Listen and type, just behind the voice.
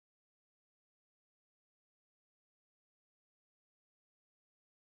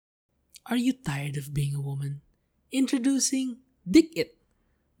Are you tired of being a woman? Introducing Dick It,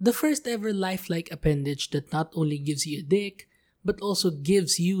 the first ever lifelike appendage that not only gives you a dick, but also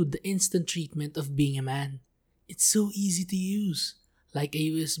gives you the instant treatment of being a man. It's so easy to use. Like a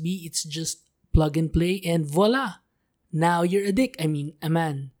USB, it's just plug and play and voila! Now you're a dick, a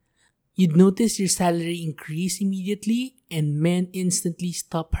man. You'd notice your salary increase immediately and men instantly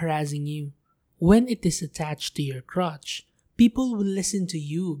stop harassing you. When it is attached to your crotch, people will listen to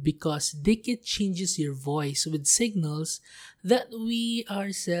you because Dick It changes your voice with signals that we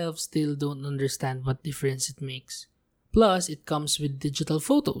ourselves still don't understand what difference it makes. Plus, it comes with digital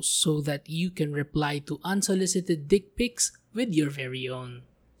photos so that you can reply to unsolicited dick pics with your very own.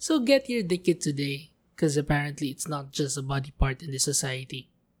 So get your Dick It today, because apparently it's not just a body part in this society.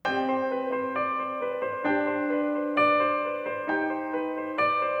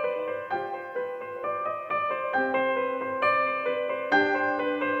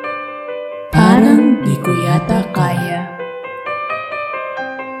 Parang di ko yata kaya.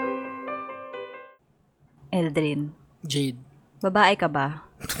 Eldrin, Jade. babae ka ba?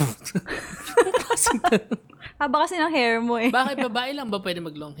 Haba kasi ng hair mo eh. Bakit babae lang ba pwede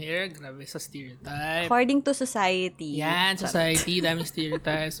mag-long hair? Grabe sa stereotype. According to society. Yan, society, daming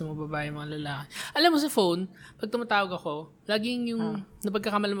stereotypes sa mga babae, mga lalaki. Alam mo sa phone, pag tumatawag ako, laging yung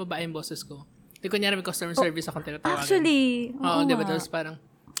napagkakamalang babae yung boses ko. Di kunyari may customer service akong tinatawagan. Actually, Oo, diba? Tapos parang,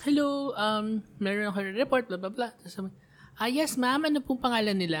 hello, meron ako report, blah, blah, blah. Tapos sabi, yes ma'am, ano pong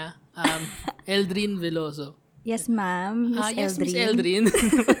pangalan nila? Eldrin Veloso. Yes ma'am, Miss Yes, Eldrin. Miss Eldrin.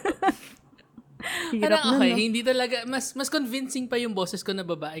 Hirap Parang nun, no? hindi talaga, mas convincing pa yung boses ko na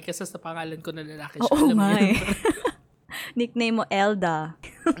babae kaysa sa pangalan ko na lalaki siya. Oo Alam mo nga yun? eh. Nickname mo Elda.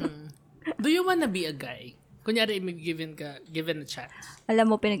 Do you wanna be a guy? Kunyari, given a chance.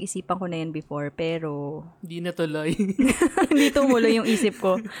 Alam mo, pinag-isipan ko na yan before, pero Hindi na tuloy. hindi tumuloy yung isip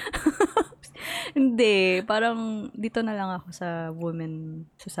ko. Hindi, parang dito na lang ako sa women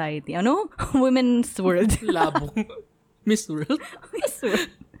society. Ano? Women's world. Labo. Miss World? Miss world.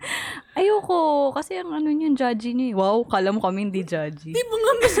 Ayoko, kasi ang ano yun, judgy niyo eh. Wow, kala mo kami hindi judgy. Di ba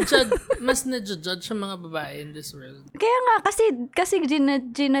nga mas na-judge sa mga babae in this world? Kaya nga, kasi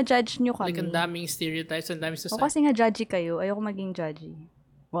gina-judge nyo kami. Like, ang daming stereotypes, ang daming O society. kasi nga judgy kayo, ayoko maging judgy.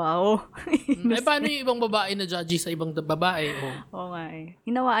 Wow. Paano yung ibang babae na judgy sa ibang babae? Oo nga eh.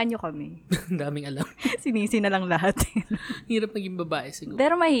 Hinawaan nyo kami. Ang daming alam. Sinisi na lang lahat. Hirap naging babae siguro.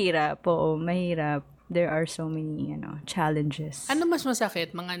 Pero mahirap, oo, mahirap. There are so many, challenges. Ano mas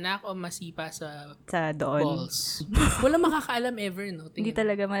masakit? Manganak o masipa sa Doon. balls? Wala makakaalam ever, no? Hindi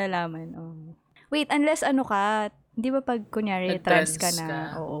talaga malalaman. Oh. Wait, unless di ba pag kunyari trans ka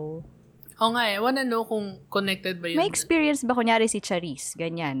na, oo. Oo nga eh. Wanna know kung connected ba yun? May experience ba kunyari si Charisse?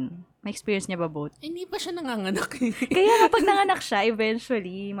 Ganyan. May experience niya ba both? Hindi pa siya nanganganak. Kaya kapag nanganak siya,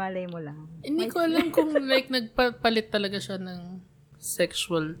 eventually, malay mo lang. Hindi ko alam kung nagpapalit talaga siya ng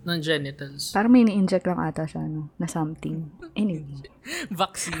ng genitals. Parang may ni-inject lang ata siya, na something. Anyway.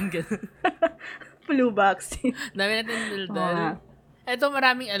 Vaccine, gano'n. Flu vaccine. Dami natin daldal. Ito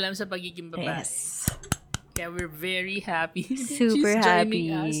maraming alam sa pagiging babae. Yes. Kaya we're very happy. Super She's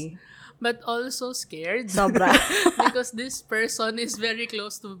joining happy. us. But also scared. Sobra. Because this person is very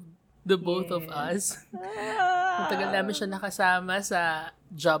close to the both of us. Matagal namin siya nakasama sa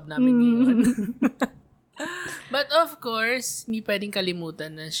job namin ngayon. But of course, hindi pwedeng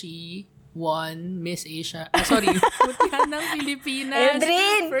kalimutan na she won Miss Asia. Mutihan ng Pilipinas.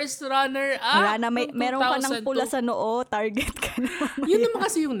 Eldrin! First runner-up. Wala na, meron ka ng pula sa noo, target ka na. Yun naman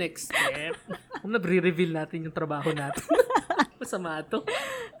kasi yung next step. Kung nabri-reveal natin yung trabaho natin. Masama to.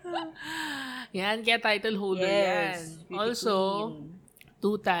 Yan, kaya title holder yan. Also,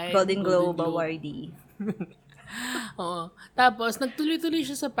 2-time Golden Globe awardee. Oo. Tapos, nagtuloy-tuloy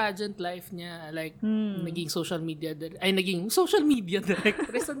siya sa pageant life niya. Like, naging social media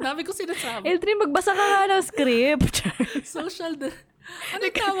directress. Ang dami ko sinasabi. Eldrin, magbasa ka nga ng script. Ano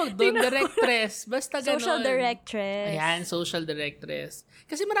tawag doon? Directress. Basta ganon. Social directress. Ayan, social directress.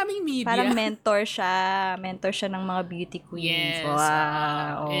 Kasi maraming media. Parang mentor siya. Mentor siya ng mga beauty queens. Yes.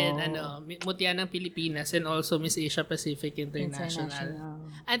 Wow. And Mutihan ng Pilipinas and also Miss Asia Pacific International.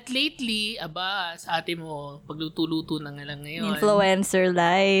 At lately, sa ate mo, pagluto-luto na nga lang ngayon. Influencer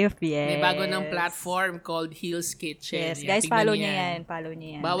life. Yes. May bago ng platform called Heels Kitchen. Yes. Guys, follow niya yan. Follow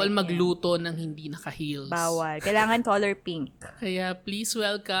niya yan. Bawal like magluto ng hindi naka-heels. Bawal. Kailangan color pink. Kaya please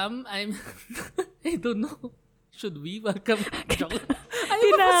welcome. I don't know. Should we welcome? Joke.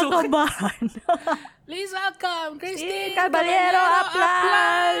 Kinakabahan. Please welcome Christine Caballero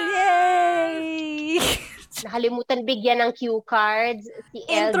Aplan! Yay! Nakalimutan bigyan ng cue cards si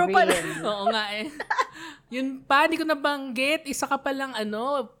Intro pa Eldrin. Oo nga eh. Yun pa, di ko nabanggit. Isa ka palang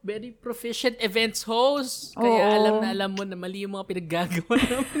very proficient events host. Kaya Oo. alam mo na mali yung mga pinaggagawa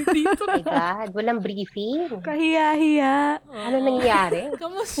namin dito. Oh my God, walang briefing. Kahiya-hiya. Ano nangyari?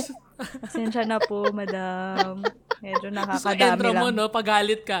 Kamusta? Pasensya na po, madam. Medyo So, nakakadami intro mo, lang.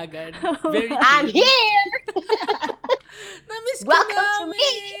 pagalit ka agad. Very I'm clear. here! Namiss ka Welcome to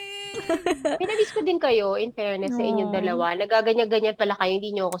namin! Pinamiss ko din kayo, in fairness sa inyong dalawa. Nagaganyan-ganyan pala kayo,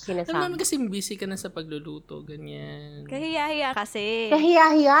 hindi nyo ako Alam namin sinasama. kasi busy ka na sa pagluluto, ganyan. Kahiya-hiya kasi.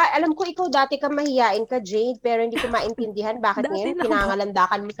 Kahiya-hiya. Alam ko ikaw dati ka mahiyain ka, Jade, pero hindi ko maintindihan bakit Dati ngayon lang ba?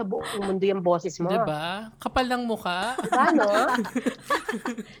 pinangalandakan mo sa buong mundo yung boses mo. Diba? Kapal ng mukha. Diba, no?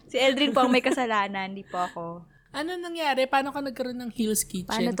 Si Eldrin po ang may kasalanan, hindi po ako. Ano nangyari? Paano ka nagkaroon ng Hill's Kitchen?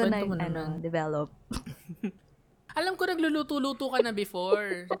 Paano to Kwento mo naman. develop? Alam ko nagluluto-luto ka na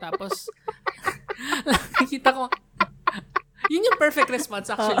before. Tapos, nakikita ko, yun yung perfect response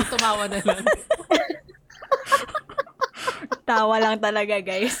actually. Tumawa na lang. Tawa lang talaga,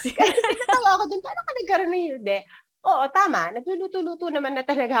 guys. Natawa ako dun, paano ka nagkaroon ng hindi? Oo, tama. Nagluluto-luto naman na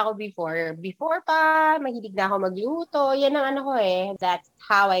talaga ako before. Before pa, mahilig na ako magluto. Yan ang ano ko eh. That's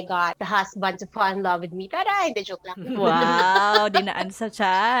how I got the husband to fall in love with me. Tara, hindi, joke lang. Wow, dinaan sa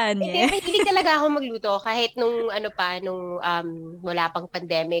chan. Hindi, Yeah. mahilig talaga ako magluto. Kahit nung wala pang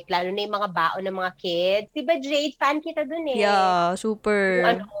pandemic. Lalo na yung mga baon ng mga kids. Diba, Jade? Fan kita dun eh. Yeah, Yung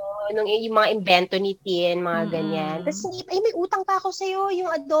super. yung mga invento ni Tien, mga Mm-mm. ganyan. Tapos may utang pa ako sa'yo,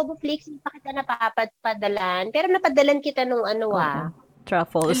 yung adobo flakes, hindi pa kita napapadalan. Pero napadalan kita nung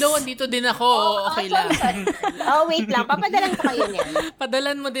Truffles. Hello, andito din ako. Okay lang. Oh, wait lang, papadalan ko kayo niyan.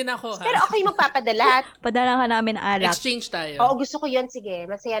 Padalan mo din ako, ha? Pero ako yung magpapadala. Padala ka namin alak. Exchange tayo. Oo, gusto ko yun, sige,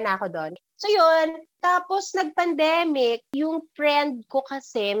 masaya na ako doon. So yun, tapos nag-pandemic, yung friend ko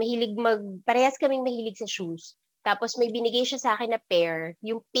kasi, parehas kaming mahilig sa shoes. Tapos may binigay siya sa akin na pair,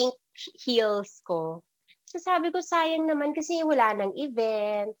 yung pink heels ko. So sabi ko, sayang naman kasi wala nang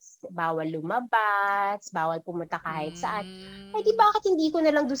events, bawal lumabas, bawal pumunta kahit saan. Eh di bakit hindi ko na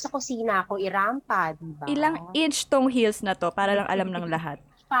lang doon sa kusina ko irampa, di ba? Ilang inch tong heels na to para lang alam ng lahat?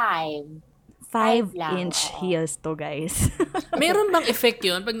 5. 5-inch heels to, guys. Meron bang effect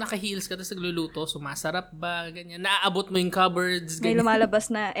yun? Pag naka-heels ka tapos nagluluto, sumasarap ba? Ganyan. Naaabot mo yung cupboards? May Ganyan. lumalabas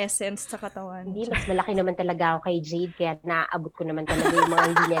na essence sa katawan. Hindi, mas malaki naman talaga ako kay Jade, kaya naaabot ko naman talaga yung mga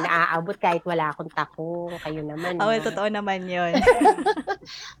hindi niya naaabot kahit wala akong tako. Kayo naman. Oh, well, totoo naman yun.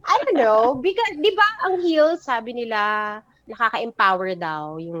 I don't know, because, di ba, ang heels, sabi nila, nakaka-empower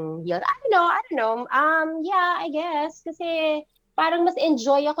daw yung heels. I don't know. Yeah, I guess. Kasi, parang mas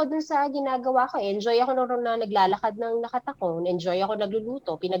enjoy ako dun sa ginagawa ko. Enjoy ako nung na naglalakad ng nakatakon. Enjoy ako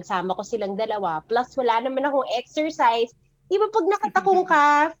nagluluto. Pinagsama ko silang dalawa. Plus, wala naman akong exercise. Di ba pag nakatakong ka,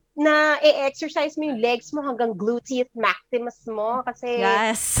 na i-exercise mo yung legs mo hanggang gluteus maximus mo? Kasi,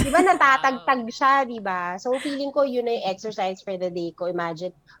 Yes. di ba natatagtag siya, di ba? So, feeling ko yun na yung exercise for the day ko.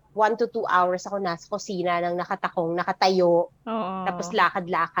 Imagine, 1 to 2 hours ako nasa kusina ng nakatayo, Oo. tapos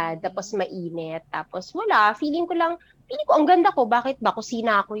lakad-lakad, tapos mainit, tapos wala, feeling ko ang ganda ko, bakit ba?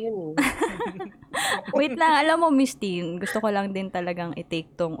 Kusina ako yun eh. Wait lang, alam mo, Miss Teen, gusto ko lang din talagang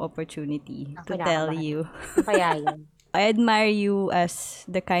i-take tong opportunity to Ako tell kinakabahan. you. Kaya yun. I admire you as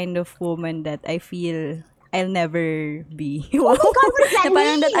the kind of woman that I feel I'll never be. Oh my God, what does that Na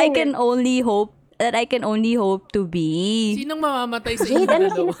parang that I mean? can only hope to be. Sinong mamamatay sa Jade, inyo ano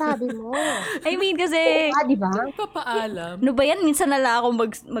dalawa? sinasabi mo? I mean, kasi, Di ba? Papaalam. ano ba yan? Minsan na lang ako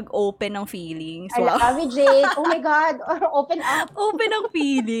mag-open ng feelings. I Wow. love you, Jade. Oh my God. Open up. Open ang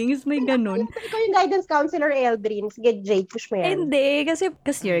feelings. May ganun. Ikaw yung guidance counselor, Eldrin. Sige, Jade, push mo yan. Hindi. Kasi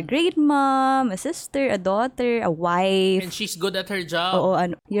you're a great mom, a sister, a daughter, a wife. And she's good at her job. Oo,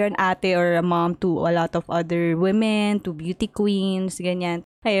 you're an ate or a mom to a lot of other women, to beauty queens, ganyan.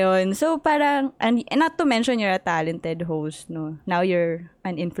 Ayun. So, parang, and not to mention you're a talented host, no? Now you're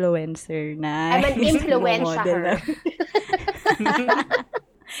an influencer na. I'm an influencer.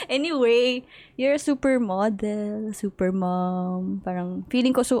 Anyway, you're a supermodel, super mom. Parang,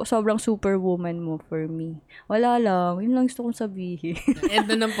 feeling ko sobrang superwoman mo for me. Wala lang. Yun lang gusto kong sabihin. End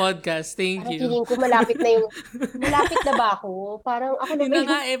na ng podcast. Thank Parang you. feeling ko malapit na ba ako? Parang ako na Yun na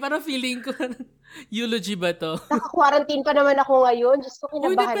nga parang feeling ko, eulogy ba to? Naka-quarantine pa naman ako ngayon. Diyos ko,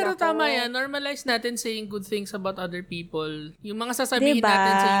 Hindi, kinabahan pero ako. tama yan. Normalize natin saying good things about other people. Yung mga sasabihin Diba?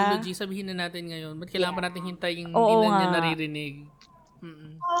 natin sa eulogy, sabihin na natin ngayon. Ba't kailangan pa natin hintayin hindi Oo na niya nga. naririnig?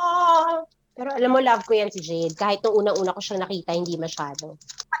 Mm-mm. Ah, pero alam mo, love ko yan si Jade. Kahit nung unang-una ko siyang nakita, hindi masyado.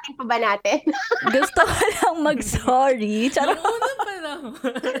 Patin pa ba natin? Gusto ko lang mag-sorry. Charot. Yung unang panahon.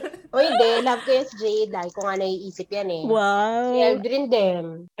 O hindi, love ko yan si Jade. Dahil ko nga naiisip yan eh. Si Wow. Eldrin din.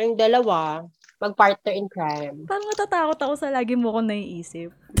 Ang dalawa. mag-partner in crime. Parang natatakot ako sa lagi mo ko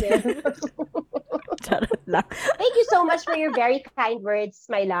naiisip. Charot lang. Thank you so much for your very kind words,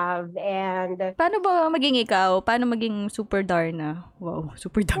 my love. And Paano ba maging ikaw? Paano maging super Darna? Wow,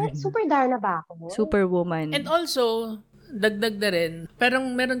 super Darna. super Darna ba ako? Superwoman. And also, dagdag na rin,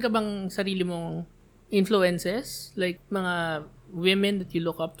 parang meron ka bang sarili mong influences? Like, mga women that you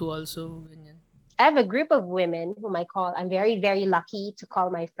look up to also? Ganyan. I have a group of women whom I'm very, very lucky to call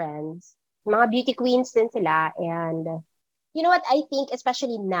my friends. Mga beauty queens din sila. And you know what? I think,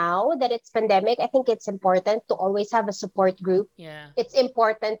 especially now that it's pandemic, I think it's important to always have a support group. Yeah. It's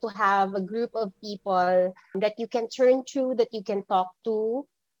important to have a group of people that you can turn to, that you can talk to.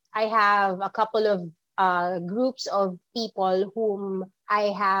 I have a couple of groups of people whom I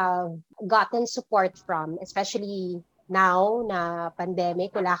have gotten support from, especially now na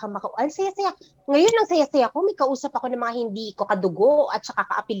pandemic, wala kang ang saya-saya. Ngayon ang saya-saya ko, may kausap ako ng mga hindi ko kadugo at saka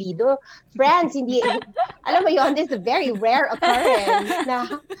kaapelido. Friends, hindi, alam mo yon, this is a very rare occurrence na,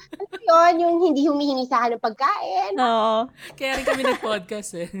 alam mo yun, yung hindi humihingi sa akin ng pagkain. Oo. Kaya rin kami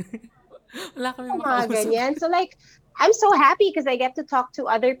nag-podcast eh. Wala kami Mga makausap. ganyan. So like, I'm so happy because I get to talk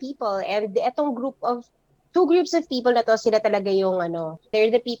to other people. And etong two groups of people na to, sila talaga yung they're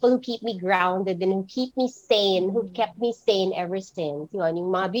the people who keep me grounded and who keep me sane, who kept me sane ever since. Yun,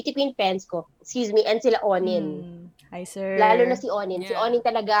 yung mga beauty queen friends ko, and sila Onin. Hi, sir. Lalo na si Onin. Si Yeah. Onin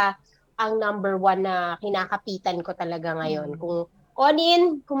talaga ang number one na kinakapitan ko talaga ngayon. Kung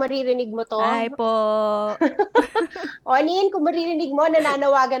Onin, kung maririnig mo to. Hi po. Onin, kung maririnig mo,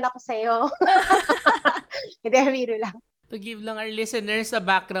 nananawagan ako sa'yo. Hindi, biro lang. To give lang our listeners a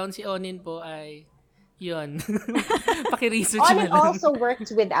background, si Onin po ay yun. Paki-research na Onin lang. also worked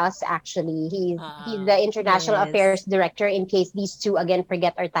with us actually. He's the international yes. affairs director in case these two again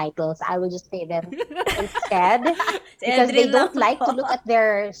forget our titles. I will just say them instead because they don't like to look at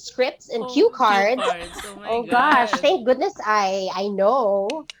their scripts and cue cards. Oh my Gosh, God. thank goodness I know.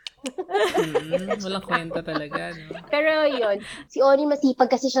 Walang kwenta talaga, no? Pero yun, si Onin masipag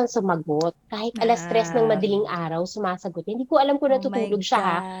kasi siyang sumagot. Kahit alas 3 ng Ah. madaling araw, sumasagot. Hindi ko alam kung natutulog siya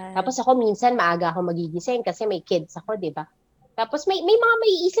ha. Tapos ako minsan maaga ako magigising kasi may kids ako, di ba? Tapos may mga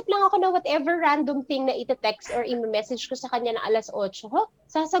maiisip lang ako na whatever random thing na ite-text or i-message ko sa kanya na alas 8.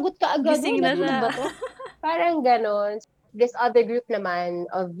 Sasagot ka agad. Gising na Natulog siya. ba to? Parang ganon. This other group naman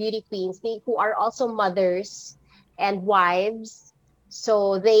of beauty queens who are also mothers and wives.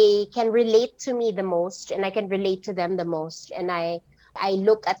 So they can relate to me the most and I can relate to them the most. And I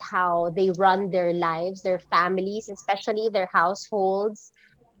look at how they run their lives, their families, especially their households.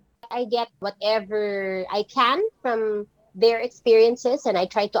 I get whatever I can from their experiences and I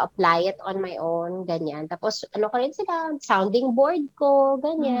try to apply it on my own, ganyan. Tapos ko rin sila, sounding board ko,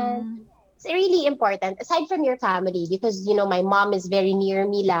 ganyan. It's really important, aside from your family, because, my mom is very near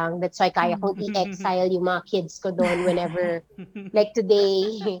me lang. That's why kaya kong i-exile yung mga kids ko doon whenever, like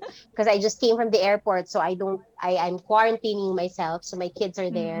today, because I just came from the airport, so I'm quarantining myself, so my kids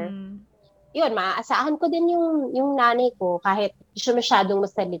are there. Yun, maaasahan ko din yung nanay ko, kahit hindi siya masyadong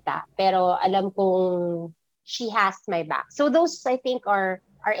masalita, pero alam kong she has my back. So those, I think, are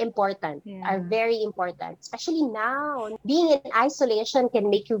important, are very important, especially now. Being in isolation can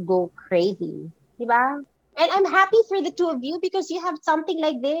make you go crazy, diba? And I'm happy for the two of you because you have something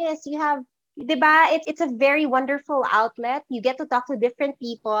like this. You have, diba? It's a very wonderful outlet. You get to talk to different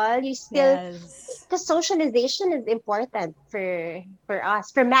people. You still, because socialization is important for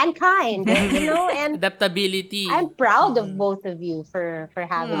us, for mankind, and Adaptability. I'm proud of both of you for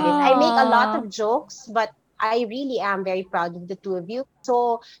having this. I make a lot of jokes, but I really am very proud of the two of you.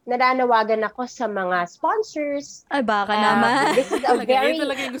 So, nananawagan ako sa mga sponsors. Ay, baka naman. This is a very... Ito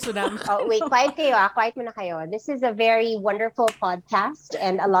talaga yung gusto namin. Oh, wait, quiet kayo quiet muna kayo. This is a very wonderful podcast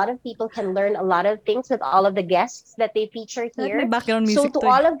and a lot of people can learn a lot of things with all of the guests that they feature here. May background So, music to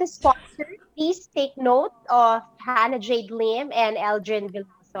all of the sponsors, please take note of Hannah Jade Lim and Eldrin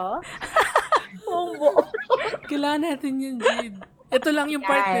Villoso. Kailangan natin yun, Jade. Ito lang yung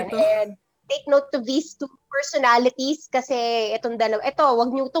part nito. And take note of these two personalities kasi itong dalawa. Ito,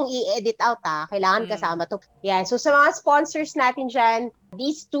 wag niyo itong i-edit out Kailangan kasama to. Yan. So sa mga sponsors natin dyan,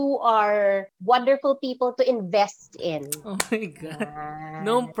 these two are wonderful people to invest in. Oh my God.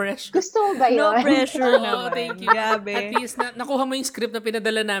 No pressure. Gusto mo ba yun? No pressure Oo, naman. thank you. Grabe. At least, nakuha mo yung script na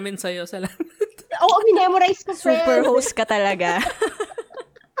pinadala namin sa'yo. Salamat. Oo, minemorize ko, friends. Super host ka talaga.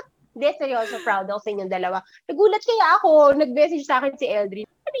 Hindi, seryoso, proud ako sa inyong dalawa. Nagulat kaya ako, nag-message sa akin si Eldrin.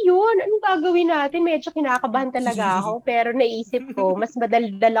 ano yun? Anong gagawin natin? Medyo kinakabahan talaga ako. Pero naisip ko, mas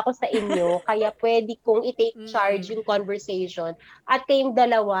madaldal ako sa inyo. Kaya pwede kong i-take charge yung conversation. At kayong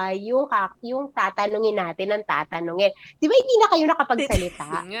dalawa, yung tatanungin natin ang tatanungin. Di ba hindi na kayo nakapagsalita?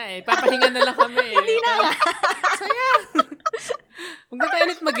 Nga papahinga na lang kami. Hindi na nga. Saya. Huwag na tayo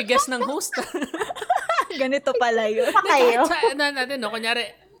ulit mag-guess ng host. Ganito pala yun. Pa kayo? Natin, no?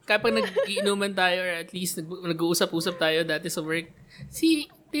 Kunyari, kapag nag-iinuman tayo or at least nag-uusap-usap tayo dati sa work, si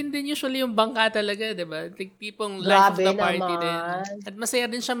Tin din usually yung bangka talaga, di ba? Tipong life of the party din. At masaya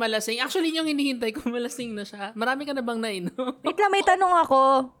din siya malasing. Actually, yung hinihintay ko, malasing na siya. Marami ka na bang nainom? Wait lang, may tanong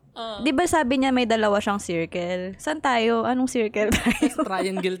ako. Di ba sabi niya may dalawa siyang circle? Saan tayo? Anong circle tayo?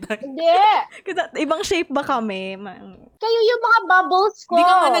 Triangle tayo. Hindi. Ibang shape ba kami? Kayo yung mga bubbles ko. Hindi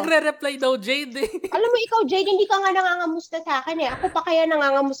ka nga nagre-reply daw, Jade. Alam mo, ikaw, Jade, hindi ka nga nangangamusta sa akin eh. Ako pa kaya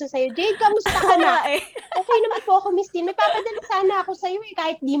nangangamusta sa'yo. Jade, kamusta ka na? Okay naman po ako, Miss Tin. May papadala sana ako sa'yo eh.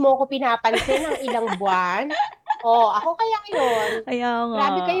 Kahit di mo ako pinapansin ng ilang buwan. Ako kaya yun. Kaya nga.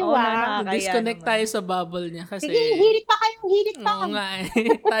 Grabe kayo Disconnect tayo sa bubble niya kasi... Sige, hirit pa kayong hirit pa. Oo nga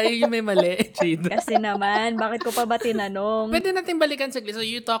tayo yung may mali, Jade. Kasi naman, bakit ko pa ba tinanong? Pwede natin balikan saglit. So,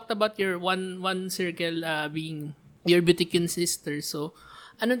 you talked about your one circle being your beauty queen sister. So,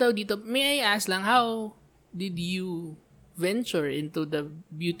 ano daw dito? May I ask lang, how did you venture into the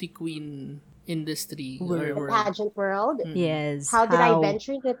beauty queen industry or world? Pageant world? Yes. How did I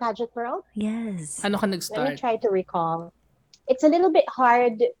venture into the pageant world? Yes. Ano ka Let me nag-start? try to recall. It's a little bit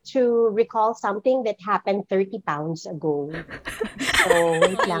hard to recall something that happened 30 pounds ago. So,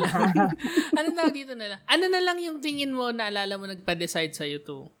 wait lang ha. Ano daw dito na lang? Ano na lang yung tingin mo, naalala mo, nagpa-decide sa'yo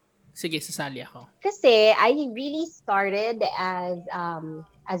to? Sige, sasali ako. Kasi I really started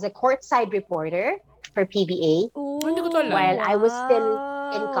as a courtside reporter for PBA Hindi ko to alam. while I was still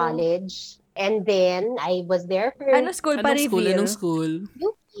in college. And then, I was there for Ano school pa reveal? Anong school?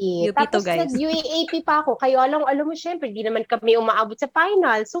 UP. UP to, Tapos guys. nag-UAAP pa ako. Kayo alam mo, syempre, di naman kami umaabot sa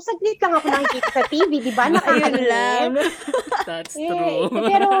final. So, saglit lang ako nakikita sa TV, di ba? Ayun lang. That's Eh, true.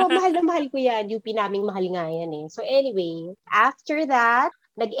 pero mahal na mahal ko yan. UP naming mahal nga yan eh. So anyway, after that,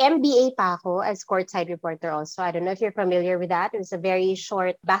 nag-MBA pa ako as courtside reporter also. I don't know if you're familiar with that. It was a very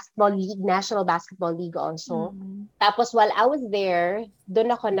short basketball league, national basketball league also. Tapos while I was there,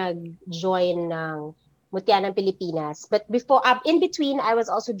 doon ako nag-join ng Mutya ng Pilipinas. But before, in between, I was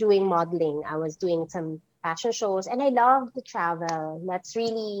also doing modeling. I was doing some fashion shows and I love to travel. That's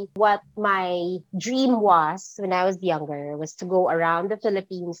really what my dream was when I was younger, was to go around the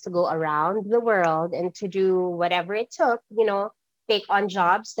Philippines, to go around the world and to do whatever it took, take on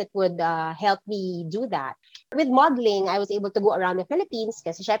jobs that would help me do that. With modeling, I was able to go around the Philippines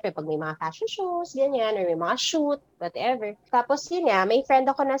kasi syempre pag may mga fashion shows, ganyan, or may mga shoot, whatever. Tapos yun nga, may friend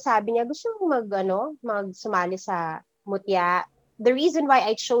ako na sabi niya, gusto mo magsumali sa Mutya. The reason why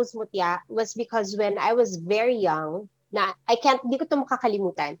I chose Mutya was because when I was very young, di ko ito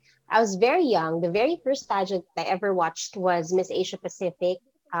makakalimutan. I was very young. The very first pageant I ever watched was Miss Asia Pacific,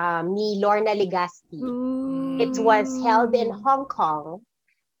 ni Lorna Legaspi. It was held in Hong Kong.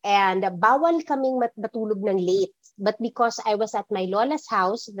 And bawal kaming matulog ng late. But because I was at my lola's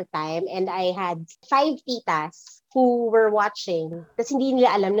house at the time and I had 5 titas who were watching, tapos hindi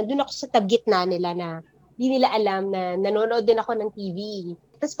nila alam, nandun ako sa tab-gitna nila na hindi nila alam na nanonood din ako ng TV.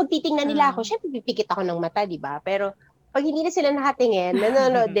 Tapos pag titingnan nila ako, syempre pipikit ako ng mata, di ba? Pero pag hindi na sila nakatingin,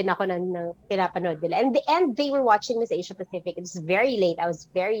 nanonood din ako ng pinapanood nila. And they were watching Miss Asia Pacific. It was very late. I was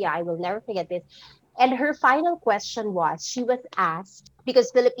very young. I will never forget this. And her final question was, she was asked,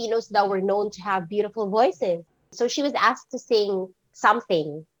 because Filipinos now were known to have beautiful voices. So she was asked to sing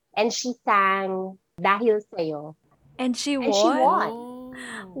something. And she sang Dahil Sa'yo. And she won? And she won.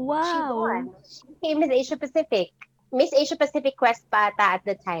 Wow. She won. She became Miss Asia Pacific. Miss Asia Pacific Quest pa ata at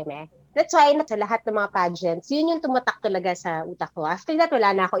the time eh. That's why sa lahat ng mga pageants, yun yung tumatak talaga sa utak ko. After that,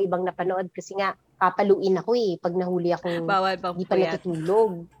 wala na ako ibang napanood kasi nga papaluin ako eh pag nahuli akong Bawal pang di pa puyat.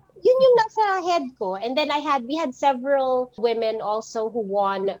 natutulog. Yun yung nasa head ko. And then we had several women also who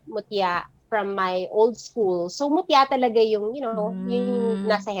won Mutya from my old school. So Mutya talaga yung, yun yung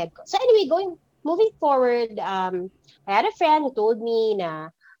nasa head ko. So anyway, moving forward, I had a friend who told me na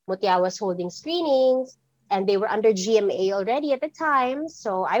Mutya was holding screenings and they were under GMA already at the time.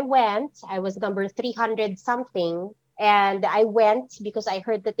 So I went. I was number 300 something. And I went because I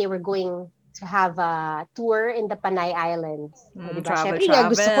heard that they were going to have a tour in the Panay Islands. Diba? Travel.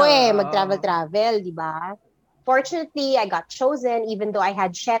 Siyempre, gusto ko mag-travel, di ba? Fortunately, I got chosen even though I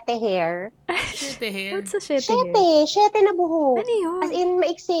had shete hair. Shete hair. What's a shete hair? Shete na buhok. Ano yun? As in,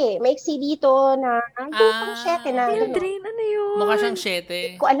 maiksi. Maiksi dito na, yung pang shete na, Real gano'n. drain, ano yun? Mukha siyang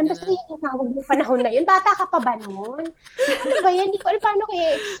shete. Ko alam, basta yung tawag ng panahon na yun. Bata ka pa ba nun? Ano ba yan? Hindi ko alam paano ko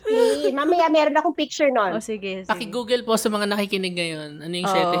i-explain. Mamaya meron akong picture nun. Oh, sige. Paki-google po sa mga nakikinig ngayon. Ano yung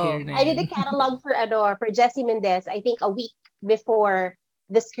shete hair na I yun? did a catalog for Jessie Mendez, I think a week before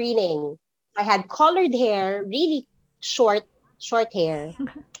the screening. I had colored hair, really short hair.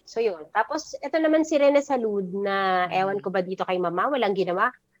 So yun. Tapos, ito naman si Rene Salud na ewan ko ba dito kay mama, walang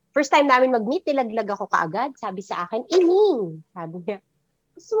ginawa. First time namin mag-meet, nilaglag ako kaagad. Sabi sa akin, Ining! Sabi niya,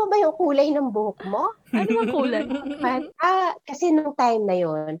 gusto mo ba yung kulay ng buhok mo? Ano ang kulay? Kasi nung time na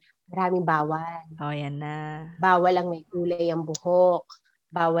yun, maraming bawal. Oh, yan na. Bawal ang may kulay ang buhok.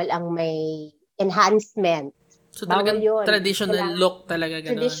 Bawal ang may enhancement. So talagang Bawal yun. traditional look talaga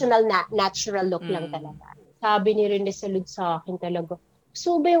ganun. Traditional natural look lang talaga. Sabi ni Rene Salud sa akin talaga,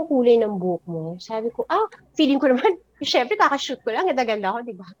 gusto ba yung kulay ng buhok mo? Sabi ko, feeling ko naman, syempre kakashoot ko lang, ganda-ganda ako,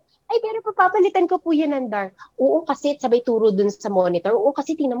 di ba? Ay, pero papapalitan ko po yan ng dark. Oo, kasi sabay turo dun sa monitor. Oo,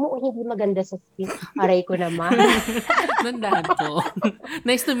 kasi tingnan mo, hindi maganda sa skin. Aray ko naman. Nandahan po.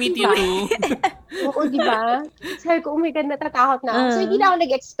 Nice to meet you too. Oo, di ba? Sabi ko, oh my God, natatakot na ako. So, hindi na ako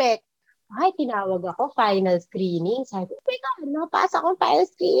nag-expect. Ay, tinawag ako, final screening. Sabi ko, oh my God, napasa akong final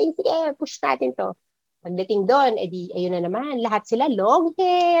screening. Sige, push natin to. Pagdating doon, edi, ayun na naman, lahat sila long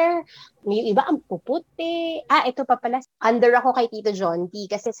hair, yung iba ang puputi. Ito pa pala, under ako kay Tito John T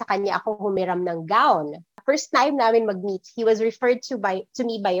kasi sa kanya ako humiram ng gown. First time namin mag-meet, he was referred to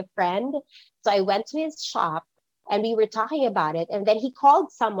me by a friend. So I went to his shop and we were talking about it. And then he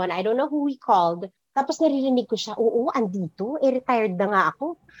called someone, I don't know who he called. Tapos naririnig ko siya, oo, andito, retired na nga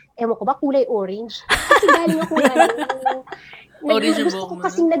ako. Ewan ko ba, kulay orange? Kasi galing ako gusto ko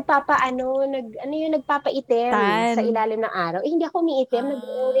kasing nagpapaitim sa ilalim ng araw. Hindi ako umiitim,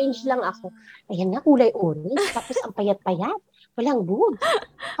 nag-orange lang ako. Ayan na, kulay orange. Tapos ang payat-payat. Walang boobs.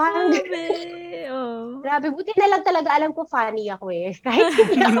 Parang, grabe, buti na lang talaga alam ko funny ako eh. Kahit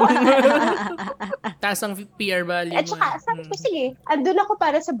hindi ako. Taas ang PR value. At saka, sabi ko, sige, andun ako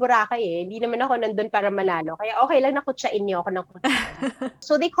para sa Boracay eh. Hindi naman ako nandun para manalo. Kaya okay lang nakutsain niyo ako ng kutsain.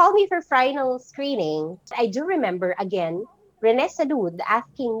 So they called me for final screening. I do remember, again, Rene Salud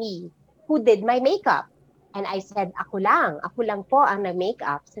asking me who did my makeup. And I said, ako lang po ang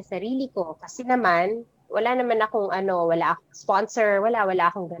nag-makeup sa sarili ko. Kasi naman, wala naman akong wala akong sponsor, wala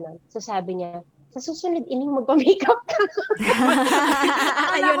akong ganun. So sabi niya, sa susunod, Ining, magpa-makeup ka.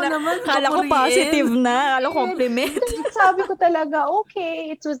 Ayun na naman. Kala ko positive na. Kala compliment. Sabi ko talaga,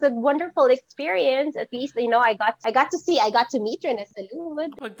 okay, it was a wonderful experience. At least, I got to meet Rene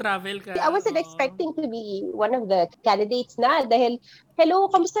Salud. Pag-travel ka. I wasn't expecting to be one of the candidates na. Dahil,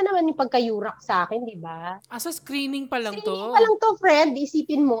 hello, kamusta naman yung pagkayurak sa akin, di ba? Sa screening pa lang to? Screening pa lang to, friend.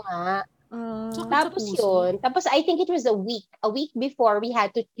 Isipin mo nga. Tapos I think it was a week before we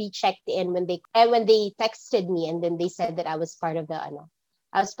had to be checked in when they texted me and then they said that I was part of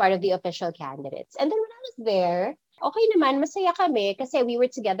the official candidates. And then when I was there, okay naman, masaya kami kasi we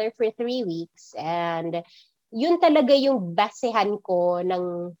were together for 3 weeks and yun talaga yung basehan ko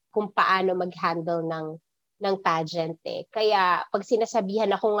ng kung paano mag-handle ng pageant eh. Kaya pag sinasabihan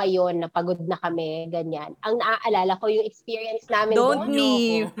ako ngayon na pagod na kami, ganyan, ang naaalala ko yung experience namin doon. Don't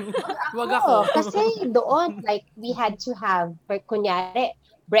me. Wag ako. Kasi doon, like, we had to have, kunyari,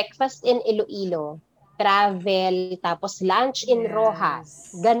 breakfast in Iloilo, travel, tapos lunch in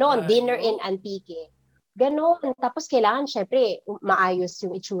Rojas, ganon, dinner in Antique. Ganon. Tapos kailangan, syempre, maayos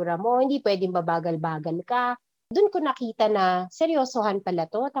yung itsura mo, hindi pwedeng babagal-bagal ka. Doon ko nakita na seryosohan pala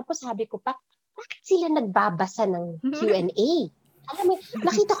to. Tapos sabi ko pa, bakit sila nagbabasa ng Q&A? Alam mo,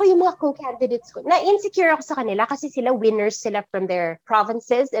 nakita ko yung mga co-candidates ko. Na-insecure ako sa kanila kasi sila winners sila from their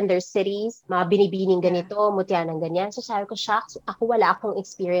provinces and their cities. Mga binibining ganito, mutya ng ganyan. So sabi ko, shucks, ako wala akong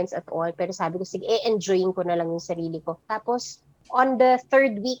experience at all. Pero sabi ko, sige, enjoying ko na lang yung sarili ko. Tapos, on the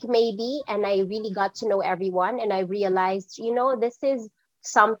 3rd week maybe, and I really got to know everyone and I realized, this is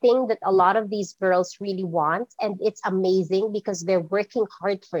something that a lot of these girls really want and it's amazing because they're working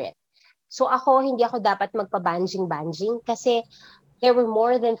hard for it. So hindi ako dapat magpa-banjing kasi there were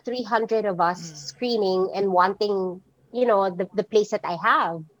more than 300 of us screening and wanting, the place that I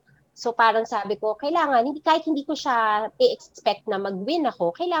have. So parang sabi ko, kailangan, kahit hindi ko siya i-expect na mag-win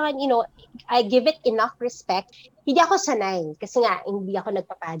ako, kailangan, I give it enough respect. Hindi ako sanay kasi nga, hindi ako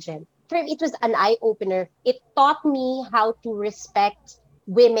nagpa-pageant. It was an eye-opener. It taught me how to respect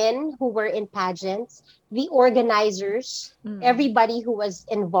women who were in pageants, the organizers, everybody who was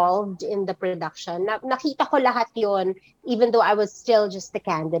involved in the production. Nakita ko lahat yon, even though I was still just the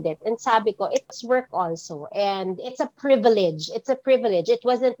candidate. And sabi ko, it's work also. And it's a privilege. It's a privilege. It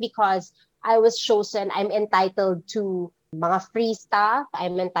wasn't because I was chosen, I'm entitled to mga free stuff,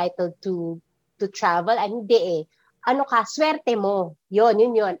 I'm entitled to travel. Hindi eh. Ano ka, swerte mo. Yun.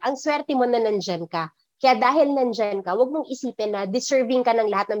 Ang swerte mo na nandyan ka. Kaya dahil nandyan ka, huwag mong isipin na deserving ka ng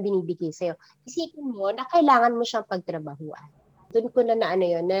lahat ng binibigay sa'yo. Isipin mo na kailangan mo siyang pagtrabahuan. Doon ko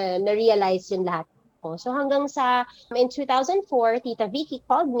na-realize yun lahat ko. So hanggang sa, in 2004, Tita Vicky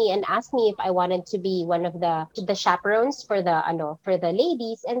called me and asked me if I wanted to be one of the chaperones for the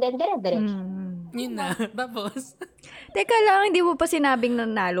ladies, and then dire-diretso. Yun na. Tapos? Teka lang, hindi mo pa sinabing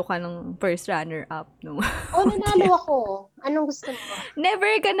nanalo ka ng first runner-up, no? Nanalo ako. Anong gusto mo? Never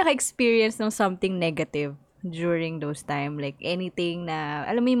ka naka-experience ng something negative during those time? Like, anything na,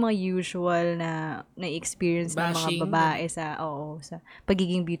 alam mo yung mga usual na experience ng mga babae sa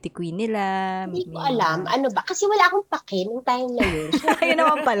pagiging beauty queen nila. Hindi ko alam. Ano ba? Kasi wala akong pake nung time na yun. Ayun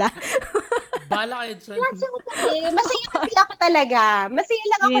naman pala. Bala kayo dyan. Masaya kasi ako talaga. Masaya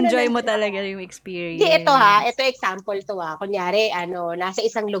lang ako. Enjoy mo talaga yung experience. Hindi, ito example to Kunyari, nasa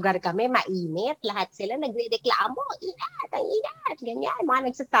isang lugar kami, mainit. Lahat sila nagre-reklamo. Inat, ganyan.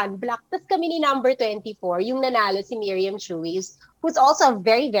 Mga nagsa-sunblock. Tapos kami ni number 24, yung nanalo si Miriam Chui, who's also a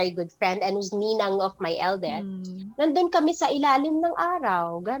very, very good friend and who's ninang of my eldest. Nandun kami sa ilalim ng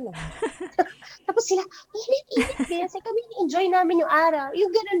araw. Gano'n. Tapos sila, init. Kasi kami enjoy namin yung araw.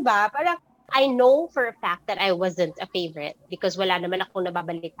 Yung gano'n ba? Parang, I know for a fact that I wasn't a favorite because wala naman akong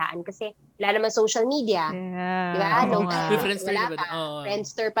nababalitaan kasi wala naman social media. Yeah. Diba? Friendster wala pa.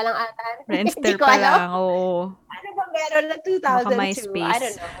 Friendster pa lang ata. Friendster pa lang, oo. Ano ba meron na 2002? I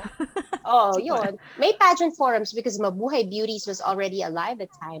don't know. Yun. May pageant forums because Mabuhay Beauties was already alive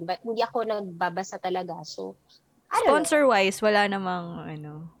at the time, but hindi ako nagbabasa talaga. So, sponsor-wise, wala namang,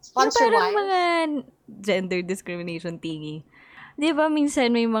 Sponsor-wise? Parang mga gender discrimination thingy. Di ba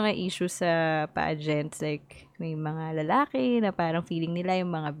minsan may mga issues sa pageants, like may mga lalaki na parang feeling nila yung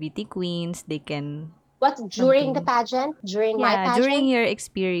mga beauty queens, they can... What, during the pageant? During my pageant? During your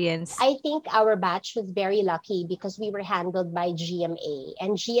experience. I think our batch was very lucky because we were handled by GMA,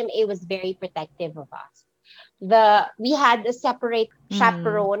 and GMA was very protective of us. We had a separate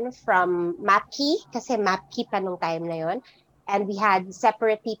chaperone from MAPKI, kasi MAPKI pa nung time na yun, and we had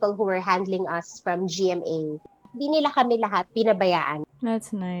separate people who were handling us from GMA. Di nila kami lahat pinabayaan.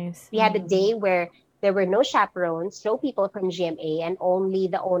 That's nice. We had a day where there were no chaperones, no people from GMA, and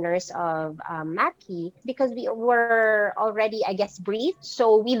only the owners of MAPKI, because we were already, I guess, briefed.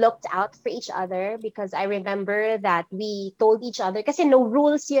 So we looked out for each other because I remember that we told each other, kasi no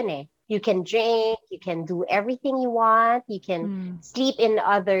rules yun eh. You can drink, you can do everything you want, you can sleep in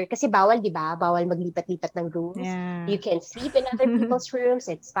kasi bawal, di ba? Bawal maglipat-lipat ng rooms. Yeah. You can sleep in other people's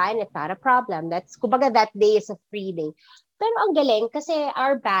rooms, it's fine, it's not a problem. Kumbaga that day is a free day. Pero ang galing kasi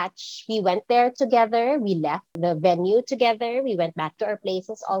our batch, we went there together, we left the venue together, we went back to our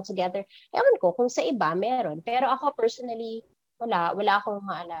places all together. Ewan ko kung sa iba meron, pero ako personally, wala akong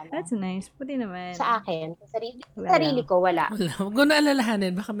maalala. That's nice. Puti naman. Sa akin. Sarili ko, wala. Huwag ko na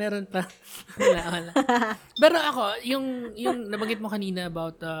alalahanin. Baka meron pa. Wala. Pero ako, yung nabanggit mo kanina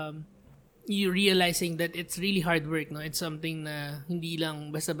about you realizing that it's really hard work, no? It's something na hindi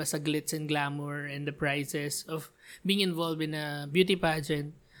lang basta-basta glitz and glamour and the prizes of being involved in a beauty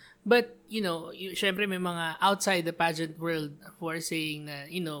pageant. But, syempre may mga outside the pageant world who are saying na,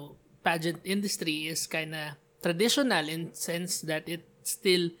 pageant industry is kind of traditional in sense that it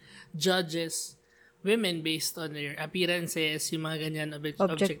still judges women based on their appearances, yung mga ganyan,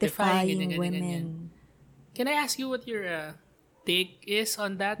 objectifying ganyan. Can I ask you what your take is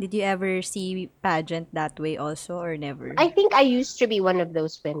on that? Did you ever see pageant that way also or never? I think I used to be one of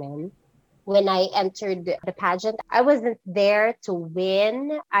those women. When I entered the pageant, I wasn't there to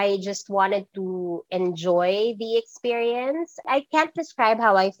win. I just wanted to enjoy the experience. I can't describe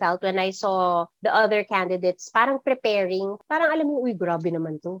how I felt when I saw the other candidates parang preparing. Parang alam mo, uy, grabe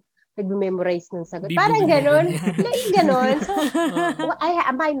naman to. Nag-memorize ng sagot. Parang ganon. Ganon. So,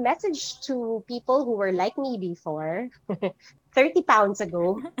 my message to people who were like me before, 30 pounds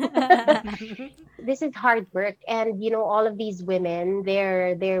ago, this is hard work. And, all of these women,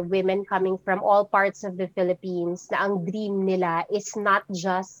 they're women coming from all parts of the Philippines na ang dream nila is not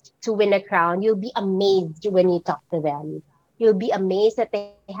just to win a crown. You'll be amazed when you talk to them. You'll be amazed that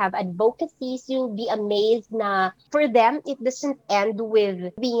they have advocacies. You'll be amazed na for them, it doesn't end with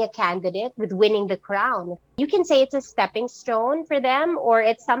being a candidate, with winning the crown. You can say it's a stepping stone for them, or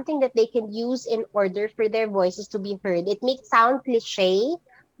it's something that they can use in order for their voices to be heard. It may sound cliche,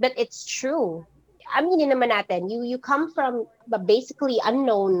 but it's true. Aminin naman natin, you come from a basically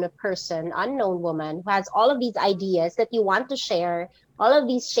unknown person, unknown woman who has all of these ideas that you want to share, all of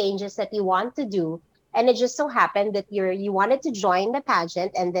these changes that you want to do, and it just so happened that you wanted to join the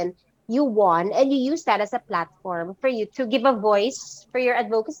pageant, and then you won, and you use that as a platform for you to give a voice for your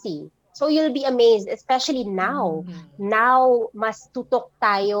advocacy. So you'll be amazed, especially now. Now, mas tutok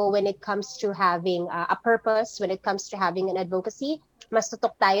tayo when it comes to having a purpose, when it comes to having an advocacy. Mas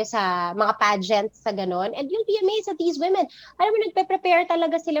tutok tayo sa mga pageants, sa ganon. And you'll be amazed at these women. Alam mo, nagpe-prepare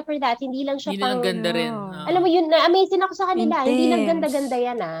talaga sila for that. Hindi lang siya Hindi lang ganda rin. Alam mo, yun, na-amaze din ako sa kanila. Intense. Hindi lang ganda-ganda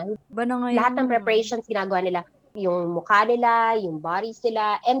yan, Ba na ngayon? Lahat ng preparations ginagawa nila. Yung mukha nila, yung bodies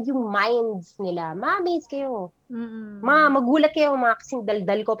nila, and yung minds nila. Ma-amaze kayo. Magulat kayo, mga kasing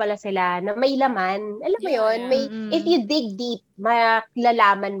daldal ko pala sila na may laman. Alam mo yun, may, if you dig deep,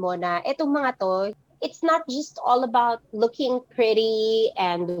 malalaman mo na etong mga to, it's not just all about looking pretty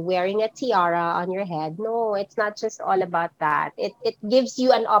and wearing a tiara on your head. No, it's not just all about that. It gives you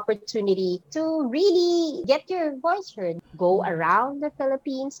an opportunity to really get your voice heard. Go around the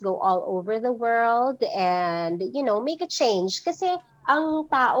Philippines, go all over the world, and, make a change. Kasi ang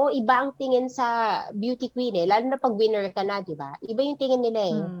tao, iba ang tingin sa beauty queen eh. Lalo na pag winner ka na, di ba? Iba yung tingin nila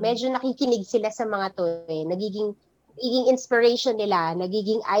eh. Medyo nakikinig sila sa mga to eh. Nagiging inspiration nila,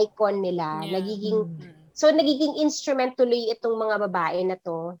 nagiging icon nila, nagiging instrument tuloy itong mga babae na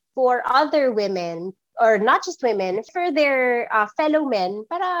to for other women, or not just women, for their fellow men,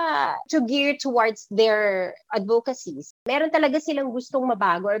 para to gear towards their advocacies. Meron talaga silang gustong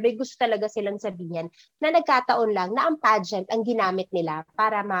mabago, or may gusto talaga silang sabihin na nagkataon lang na ang pageant ang ginamit nila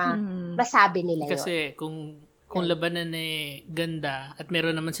para masabi nila yun. Kasi kung labanan ganda at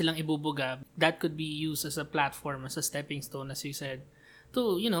meron naman silang ibubuga, that could be used as a platform, as a stepping stone, as you said,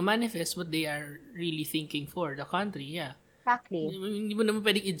 to, manifest what they are really thinking for the country, yeah. Exactly. Hindi mo naman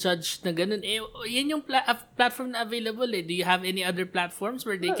pwedeng i-judge na ganun. Yan yung platform na available eh. Do you have any other platforms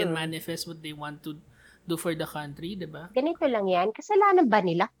where they can manifest what they want to do for the country, diba? Ganito lang yan. Kasalanan ba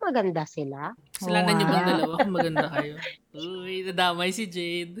nila? Maganda sila. Kasalanan niyo bang dalawa kung maganda kayo? Uy, nadamay si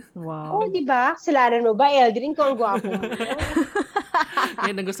Jade. Wow. Oh, diba? Kasalanan mo ba? Eldrin ko ang gwapo mo.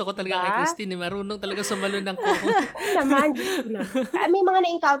 Yan, ang gusto ko talaga kay Christine. Marunong talaga sumalo ng kuko. Naman. May mga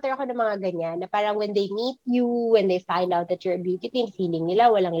na-encounter ako ng mga ganyan na parang when they meet you, when they find out that you're a beauty queen, feeling nila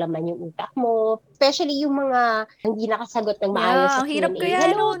walang laman yung utak mo. Especially yung mga hindi nakasagot ng maayos sa Q&A. Hirap kaya.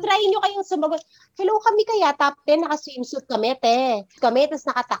 Hello, try nyo kayong sumagot. Hello, kami kaya top 10, naka-swimsuit kami, te. Kami, tas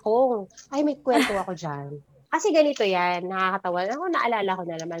nakatakong. Ay, may kwento ako dyan. Kasi ganito yan, nakakatawa. Ako, naalala ko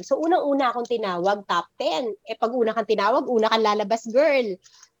na naman. So, unang-una akong tinawag, top 10. Pag una kang tinawag, una kang lalabas, girl.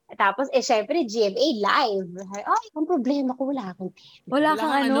 Tapos, syempre, GMA live. Ay, ang problema ko, wala akong TV. Wala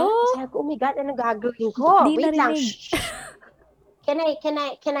kang ano? Sabi ko, oh my God, ano gagawin ko? Di Wait lang. narinig.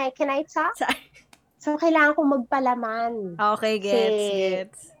 Can I talk? So, kailangan ko magpalaman. Okay,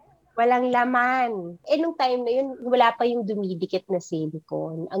 gets. Walang laman. Nung time na yun, wala pa yung dumidikit na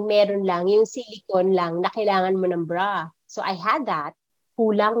silicone. Ang meron lang, yung silicone lang na kailangan mo ng bra. So, I had that.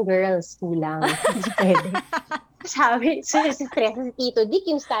 Kulang, girls. Kulang. Hindi pwede. Sabi, si Tito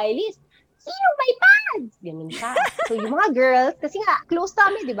Dick, yung stylist, sino may pads? Ganun siya. So, yung mga girls, kasi nga, close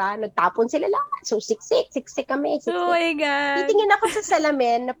kami, di ba? Nagtapon sila lang. So, siksik kami. Siksik. Oh my God. Titingin ako sa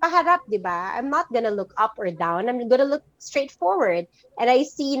salamin na paharap, di ba? I'm not gonna look up or down. I'm gonna look straight forward. And I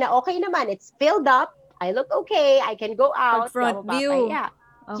see na okay naman. It's filled up. I look okay. I can go out. Front view. Yeah.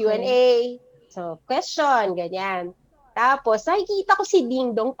 Okay. Q&A. So, question, ganyan. Tapos, nakikita ko si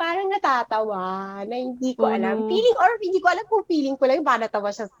Ding Dong parang natatawa na hindi ko alam. Hindi ko alam kung feeling ko lang yung baka natawa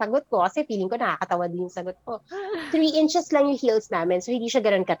siya sa sagot ko kasi feeling ko nakakatawa din yung sagot ko. 3 inches lang yung heels namin so hindi siya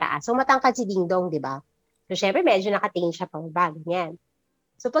ganun kataas. So, matangkad si Ding Dong, di ba? So, syempre, medyo nakatingin siya pang bag. Ganyan.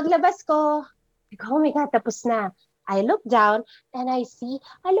 So, paglabas ko, oh my God, tapos na. I look down and I see,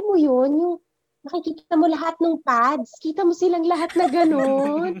 alam mo yun, yung nakikita mo lahat ng pads. Kita mo silang lahat na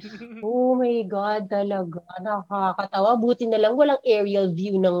gano'n. Oh my God, talaga. Nakakatawa. Buti na lang walang aerial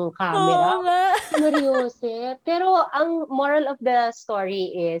view ng camera. Oo nga. Seryoso. Pero ang moral of the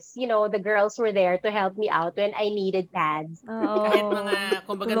story is, the girls were there to help me out when I needed pads. Oo. Kahit mga,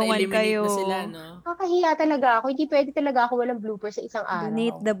 kumbaga na-eliminate na sila, no? Kakahiya talaga ako. Hindi pwede talaga ako walang blooper sa isang araw.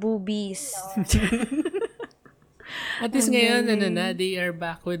 Donate the boobies. At least Ang ngayon, galing. they are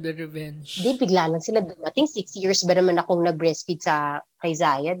back with the revenge. Di, bigla lang sila dumating. 6 years ba naman akong nag-breastfeed sa kay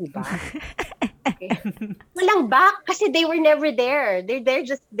Zaya, di ba? Walang back kasi they were never there. They're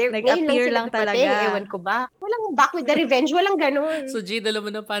ngayon lang Nag-appear sila lang dumating. talaga. Ewan ko ba? Walang back with the revenge. Walang ganun. So, Jade, alam mo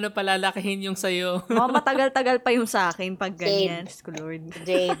na paano palalakihin yung sayo. Matagal-tagal pa yung sa akin pag Jade. ganyan. Diyos ko, Lord.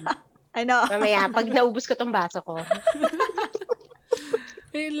 Jade. Ano? Mamaya, pag naubos ko tong baso ko.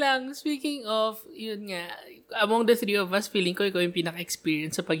 Ayun lang, speaking of, yun nga, among the three of us, feeling ko ikaw yung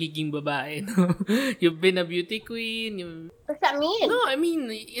pinaka-experience sa pagiging babae, no? You've been a beauty queen, What's that mean? No, I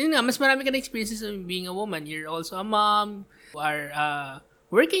mean, yun nga, mas marami ka na experiences of being a woman. You're also a mom, you are a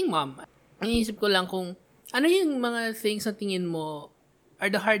working mom. Iniisip ko lang kung, ano yung mga things na tingin mo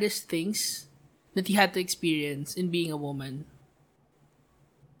are the hardest things that you had to experience in being a woman?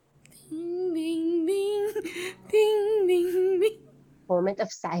 Ding, ding, ding, ding, ding, ding. Moment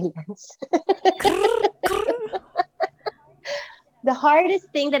of silence. The hardest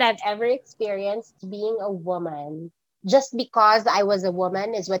thing that I've ever experienced being a woman, just because I was a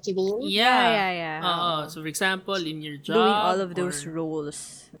woman, is what you mean? Yeah. Oo. So, for example, in your job, Doing all of those or-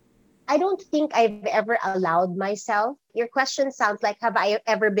 roles. I don't think I've ever allowed myself. Your question sounds like, have I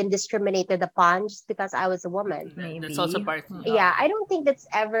ever been discriminated upon just because I was a woman? Maybe. That's also part. Yeah, I don't think that's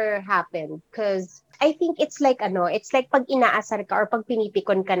ever happened because I think it's like pag inaasar ka or pag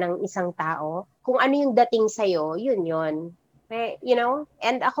pinipikon ka ng isang tao, kung ano yung dating sa'yo, yun. Eh, you know?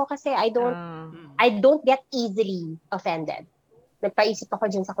 And ako kasi I don't get easily offended. Nagpaisip ako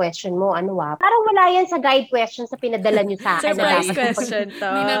dyan sa question mo, parang wala yan sa guide questions na pinadala nyo sa akin. Surprise dapat question to.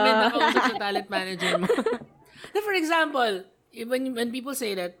 Hindi namin nakausap sa talent manager mo. For example, when people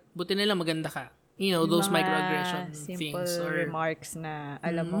say that, buti nila maganda ka. You know, those Mga microaggression simple things. Or, remarks na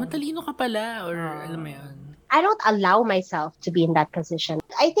alam mo. matalino ka pala. Or, alam mo yun. I don't allow myself to be in that position.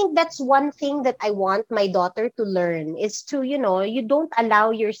 I think that's one thing that I want my daughter to learn is to, you don't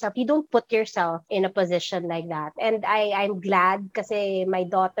allow yourself, you don't put yourself in a position like that. And I'm glad kasi my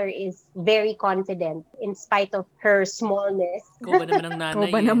daughter is very confident in spite of her smallness. Ikaw ba naman ang nanay? Ikaw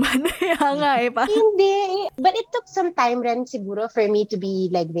ba naman? Kaya nga Hindi. But it took some time rin siguro for me to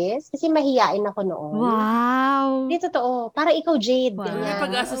be like this kasi mahiyain ako noon. Wow. Hindi, totoo. Parang ikaw, Jade. Wow. Ganyan. May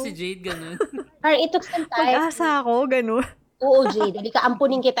pag-asa si Jade, ganun. Parang it took some time. Pag-asa ako, ganun. Oo, Jade. Hindi ka,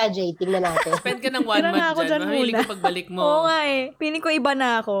 ampunin kita, Jade. Tingnan natin. Spend ka ng 1 Tira nga month ako dyan. dyan Mahilig muna. ka pagbalik mo. Oo nga eh. Piling ko iba na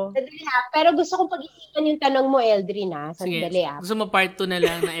ako. Sandali ha. Pero gusto kong pag-isipan yung tanong mo, Eldrin ha. Sige, Sandali ha. gusto mo part 2 na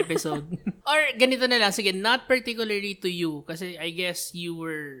lang na episode. Or ganito na lang, sige, not particularly to you, kasi I guess you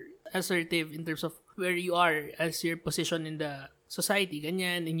were assertive in terms of where you are as your position in the society,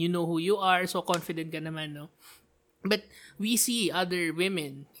 ganyan, and you know who you are, so confident ka naman, no? But we see other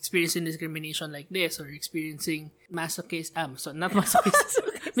women experiencing discrimination like this or experiencing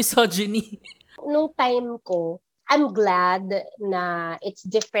misogyny. Nung time ko, I'm glad na it's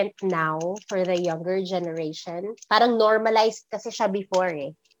different now for the younger generation. Parang normalized kasi siya before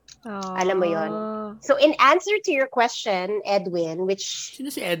eh. Alam mo yon. So in answer to your question, Edwin, which... Sino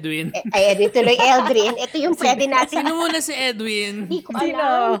si Edwin? Edwin tuloy, Eldrin. Ito yung pwede natin. Sino muna si Edwin? Hindi ko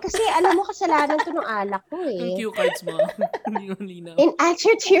alam. Kasi alam mo, kasalanan to ng alak ko Yung eh. cue cards mo. Hindi mo linaw. In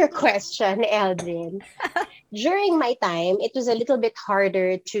answer to your question, Eldrin, during my time, it was a little bit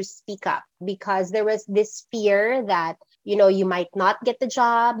harder to speak up because there was this fear that, you might not get the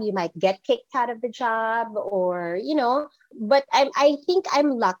job, you might get kicked out of the job, or, but I think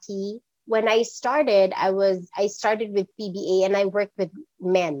I'm lucky. When I started, I started with PBA and I worked with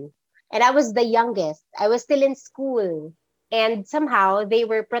men. And I was the youngest. I was still in school. And somehow they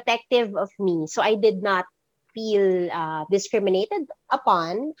were protective of me. So I did not feel discriminated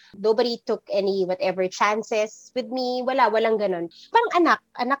upon. Nobody took any whatever chances with me. Walang ganun. Parang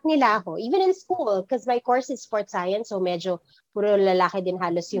anak nila ako. Even in school, because my course is sports science, so medyo puro lalaki din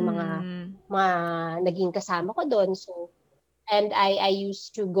halos yung mga naging kasama ko doon. So, and I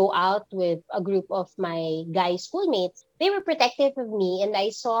used to go out with a group of my guy schoolmates. They were protective of me and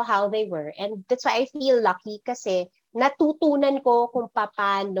I saw how they were. And that's why I feel lucky kasi natutunan ko kung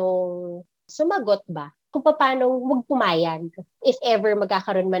paano sumagot ba. Kung paano huwag pumayag if ever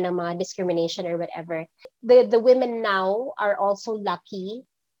magkakaroon man ng mga discrimination or whatever. The women now are also lucky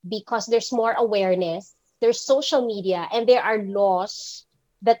because there's more awareness, there's social media, and there are laws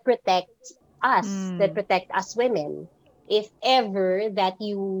that protect us women. If ever that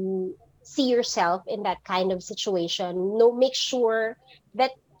you see yourself in that kind of situation, make sure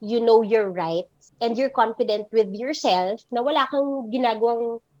that you know your rights and you're confident with yourself na wala kang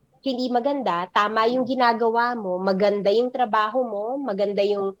ginagawang hindi maganda, tama yung ginagawa mo, maganda yung trabaho mo, maganda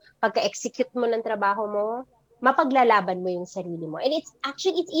yung pagka-execute mo ng trabaho mo, mapaglalaban mo yung sarili mo. And it's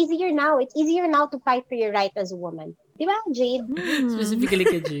easier now. It's easier now to fight for your right as a woman. Di ba, Jade? Specifically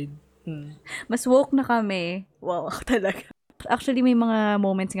kay Jade. Mas woke na kami. Wow, talaga. Actually, may mga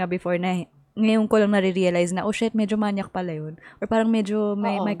moments nga before na ngayon ko lang nare-realize na, oh shit, medyo manyak pala yun. Or parang medyo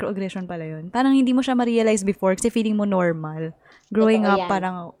may microaggression pala yun. Parang hindi mo siya ma-realize before kasi feeling mo normal. Growing up,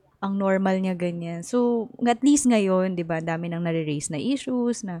 parang ang normal niya ganyan. So, at least ngayon, di ba, dami nang nare-raise na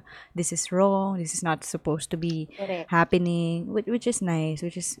issues na this is wrong, this is not supposed to be happening, which is nice,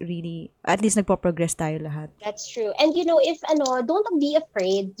 which is really, at least nagpo-progress tayo lahat. That's true. And if don't be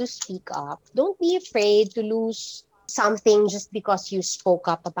afraid to speak up. Don't be afraid to lose something just because you spoke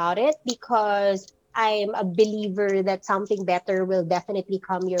up about it, because I'm a believer that something better will definitely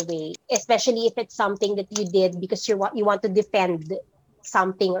come your way, especially if it's something that you did because you want to defend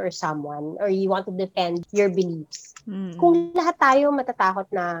something or someone, or you want to defend your beliefs. Kung lahat tayo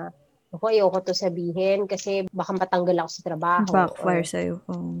matatakot na, ayoko to sabihin kasi baka matanggal ako sa trabaho. Backfire sa'yo.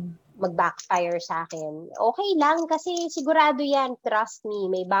 Mag-backfire sa akin. Okay lang kasi sigurado yan. Trust me,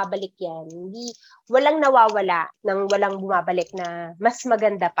 may babalik yan. Walang nawawala nang walang bumabalik na mas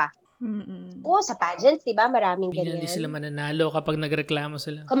maganda pa. Oo, sa pageants, diba? Maraming ganyan. Hindi sila mananalo kapag nagreklamo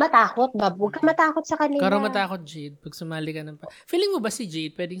sila. Kamatakot, Bob. Huwag ka matakot sa kanila. Karo matakot, Jade, pag sumali ka ng pageant. Feeling mo ba si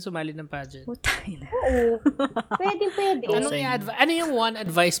Jade pwedeng sumali ng pageant? Putay na. Oo. Pwede. Ano yung one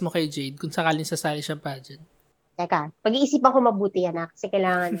advice mo kay Jade kung sakaling sasali siyang pageant? Teka, pag-iisipan ko mabuti yan, kasi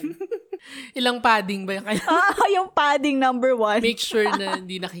kailangan. Ilang padding ba yung kaya? Yung padding number 1. Make sure na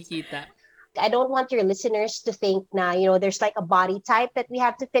hindi nakikita. I don't want your listeners to think na, there's like a body type that we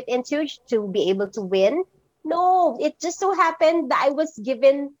have to fit into to be able to win. No, it just so happened that I was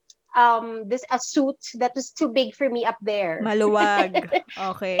given a suit that was too big for me up there. Maluwag.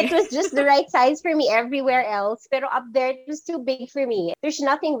 Okay. It was just the right size for me everywhere else, pero up there it was too big for me. There's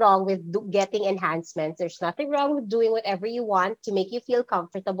nothing wrong with getting enhancements. There's nothing wrong with doing whatever you want to make you feel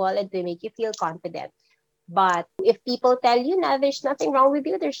comfortable and to make you feel confident. But if people tell you na there's nothing wrong with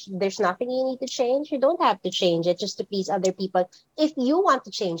you, there's nothing you need to change, you don't have to change it just to please other people. If you want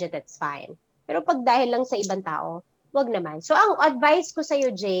to change it, that's fine. Pero pag dahil lang sa ibang tao, wag naman. So, ang advice ko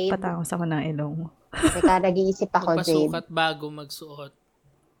sa'yo, Jade... Patangos ako ng ilong. Teka, nag-iisip ako, Jade. Magpasukat bago magsuot.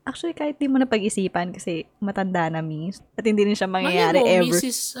 Actually, kahit di mo na pag-isipan kasi matanda na, miss. At hindi rin siya mangyayari ever.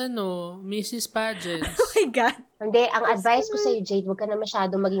 Mrs. Pageants. Oh my God. Hindi, ang advice ko sa'yo, Jade, wag ka na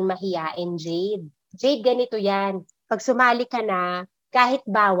masyado maging mahiyain, Jade. Jade, ganito yan. Pag sumali ka na, kahit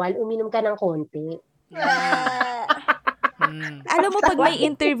bawal, uminom ka ng konti. Alam mo, pag may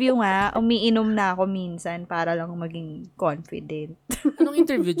interview nga, umiinom na ako minsan para lang maging confident. Anong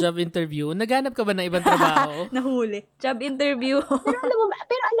interview? Job interview? Naghanap ka ba ng ibang trabaho? Nahuli. Job interview.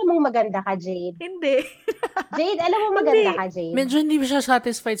 pero alam mo maganda ka, Jade. Hindi. Jade, alam mo maganda ka, Jade. Medyo hindi siya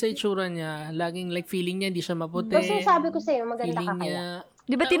satisfied sa itsura niya. Laging feeling niya hindi siya maputi. Kasi sabi ko sa'yo, maganda feeling ka kaya. niya,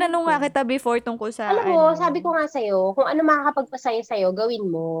 Di ba tinanong nga kita before tungkol sa alam mo, sabi ko nga sa'yo, kung ano makakapagpasaya sa'yo, gawin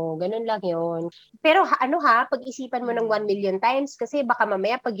mo. Ganun lang yun. Pero pag-isipan mo ng 1 million times kasi baka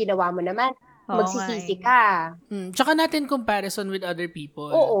mamaya pag ginawa mo naman, magsisisi ka. Tsaka natin comparison with other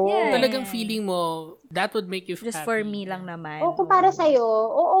people. Oo. Yeah. Talagang feeling mo, that would make you just happy. for me lang naman. O kung para sa'yo,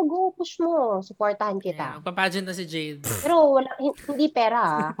 go, push mo. Supportahan kita. Magpa-pageant na si Jade. Pero hindi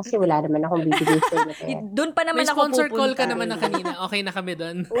pera kasi wala naman akong bibigay sa'yo. Doon pa naman May ako sponsor pupunta. call ka naman na kanina. Okay na kami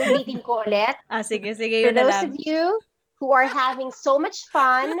doon. Ulitin ko ulit. Sige, For yun na those lang. of you who are having so much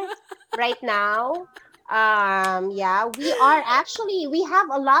fun right now, we have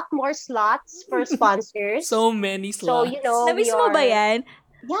a lot more slots for sponsors. So many So, slots. Na-miss mo ba yan? Yeah.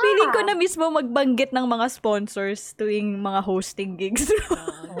 Feeling ko na-miss mo magbanggit ng mga sponsors tuwing mga hosting gigs.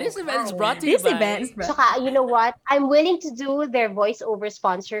 This event is brought to you This by... event is brought- Saka, you know what? I'm willing to do their voiceover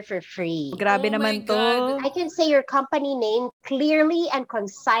sponsor for free. Grabe Oh naman my to. God. I can say your company name clearly and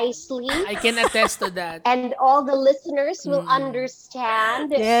concisely, I can attest to that. and all the listeners will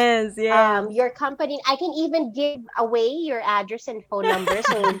understand. Yes. Your company. I can even give away your address and phone number,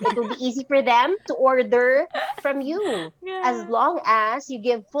 so it will be easy for them to order from you, as long as you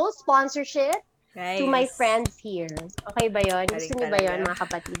give full sponsorship to my friends here. Okay ba yun? Gusto niyo ba yun, mga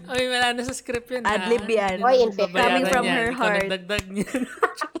kapatid? Oy, wala na sa script yun. Adlib yan. Oy, in fact, coming from Babayaran her yan. Ikaw heart. nagdagdag niyan.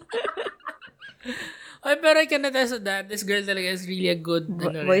 Oy, pero I can attest to that. This girl talaga is really a good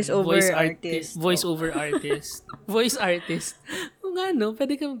Voice-over artist. Voice-over artist. Voice artist. Kung ano,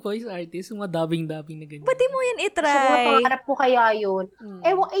 pwede ka mag-voice artist. Yung mga dubbing-dubbing na ganyan. Pwede mo yan So, itry. pangarap ko kaya yun.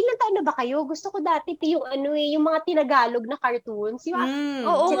 Ilan taon na ba kayo? Gusto ko dati yung yung mga tinagalog na cartoons. Yung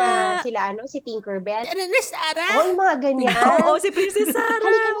Oo nga. si Tinkerbell. Ano na, Sarah? Yung mga ganyan. Oo, si Princess Sarah.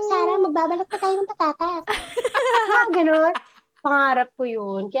 Halika na, Sarah, magbabalak pa tayo ng patatas. Mga ganon. Pangarap ko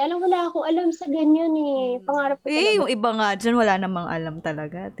yun. Kaya lang wala akong alam sa ganyan eh. Pangarap ko Yung talaga. iba nga dyan, wala namang alam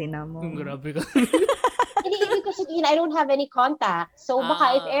talaga. Tinan mo. Grabe ka. Hindi, ibig ko sabihin, I don't have any contact. So,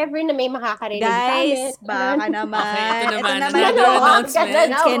 baka if ever na may makakarinig sa amin. Guys, baka naman. Okay, ito naman, Ito another Ano? announcement.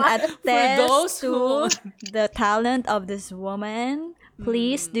 Ano? can For those attest to the talent of this woman.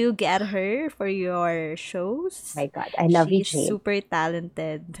 Please do get her for your shows. Oh my God, I love you, She's Jane. super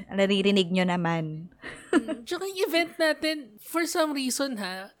talented. Naririnig nyo naman. Tsaka yung event natin, for some reason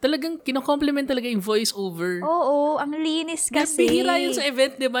talagang kino-compliment talaga yung voice-over. Oo, ang linis kasi. Bihira yun sa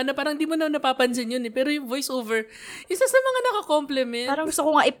event, di ba? Na parang di mo na napapansin yun eh. Pero yung voice-over, isa sa mga naka-compliment. Parang gusto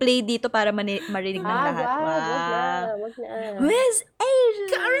ko nga i-play dito para marinig ng lahat. Wag na. Miss Asian!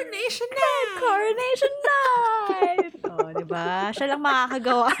 Coronation night! Coronation night! Diba? Siya lang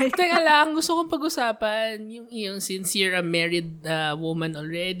makakagawa. Teka lang, gusto kong pag-usapan yung since you're a married woman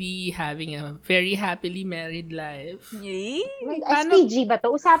already, having a very happily married life. Yay! SPG ba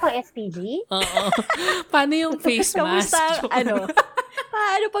to? Usapang SPG? Oo. Paano yung face mask? Kamusta,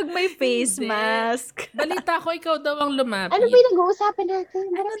 paano pag may face Hindi. mask? Balita ko, ikaw daw ang lumapit. Ano ba yung nag-uusapan natin?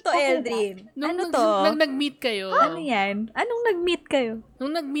 Ano to, Eldrin? Ano to? Nung nag-meet kayo. Ano yan? Anong nag-meet kayo?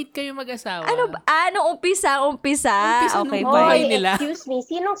 Nung nag-meet kayo mag-asawa. Ano ba? Anong umpisa? Umpisa Okay, nung fine. buhay Oy, nila. excuse me.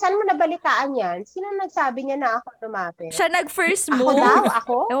 Saan mo nabalitaan yan? Sino nagsabi niya na ako lumapit? Siya nag-first Ako move. daw?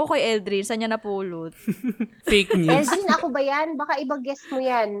 Ako? Ewan ko kay Eldrin, saan niya napulot? Fake news. Eldrin, ako ba yan? Baka ibang guest mo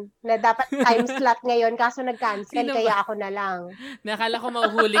yan. Na dapat time slot ngayon kaso nag-cancel Sino kaya ba? ako na lang. Nakala ko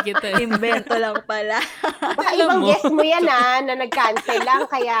mahuhuli kita. eh. Invento lang pala. Baka Alam ibang mo. guest mo yan na nag-cancel lang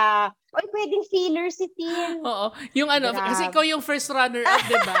kaya oy, pwedeng filler si Tin. Oo. Yung ano, Grabe. kasi ikaw yung first runner-up,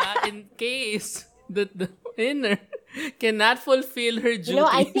 diba? In case the winner cannot fulfill her duties. You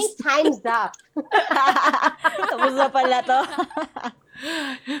know, I think time's up. Tapos na pala to.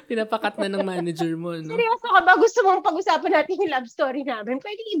 Pinapakat na ng manager mo, no? Seryoso ka ba? Gusto mong pag-usapan natin yung love story namin?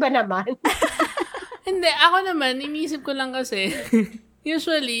 Pwedeng iba naman. Hindi, ako naman, iniisip ko lang kasi,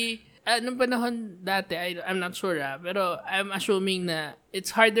 usually, nung panahon dati, I'm not sure pero I'm assuming na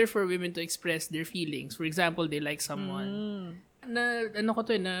it's harder for women to express their feelings. For example, they like someone. Na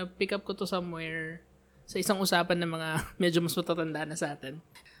pick up ko to somewhere sa isang usapan ng mga medyo mas matatanda na sa atin.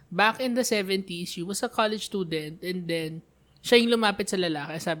 Back in the 70s, she was a college student and then siya yung lumapit sa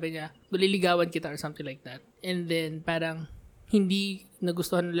lalaki. Sabi niya, liligawan kita or something like that. And then parang hindi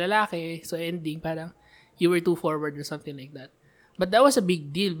nagustuhan ng lalaki. So ending, parang you were too forward or something like that. But that was a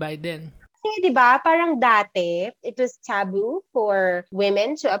big deal by then. Kasi, di ba, parang dati, it was taboo for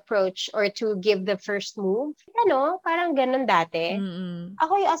women to approach or to give the first move. Ano, parang ganun dati. Mm-mm.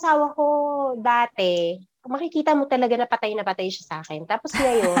 Ako yung asawa ko dati, makikita mo talaga na patay siya sa akin. Tapos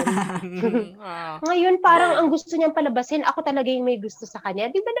ngayon parang ang gusto niyang palabasin, ako talaga yung may gusto sa kanya.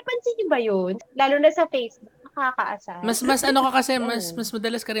 Di ba napansin niyo ba yun? Lalo na sa Facebook, nakakaasar. Mas ano ka kasi, mas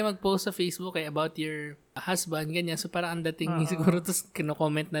madalas ka rin mag-post sa Facebook about your husband, ganyan. So parang ang dating siguro, tapos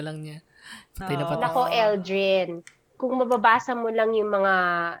kino-comment na lang niya. Patay na patay. Nako, Eldrin, kung mababasa mo lang yung mga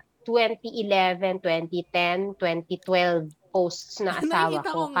 2011, 2010, 2012 posts na asawa Nakita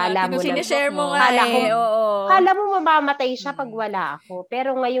ko, ko nga, kala mo na, Sinishare mo mo. nga Kala ko- oo. kala mo mamamatay siya pag wala ako.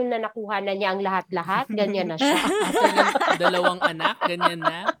 Pero ngayon na nakuha na niya ang lahat-lahat, ganyan na siya. After ng 2 anak, ganyan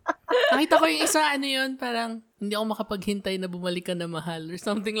na. Nakita ko yung isa, yun, parang hindi ako makapaghintay na bumalik ka na mahal or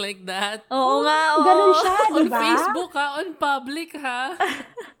something like that. Oo nga, oo. Ganun siya, di On ba? Facebook on public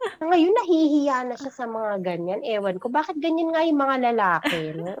Ngayon nahihiya na siya sa mga ganyan. Ewan ko, bakit ganyan nga yung mga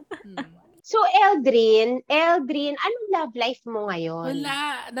lalaki? No? So, Eldrin, anong love life mo ngayon?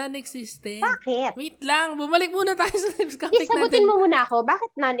 Wala, non-existent. Bakit? Wait lang, bumalik muna tayo sa Yes, topic sagutin natin. mo muna ako.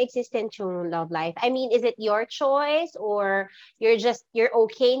 Bakit non-existent yung love life? I mean, is it your choice or you're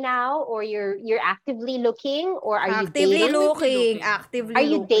okay now or you're actively looking or are Actively you dating? looking. Actively Are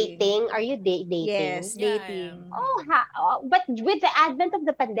you looking. dating? Are you dating? Yes, Yeah, dating. But with the advent of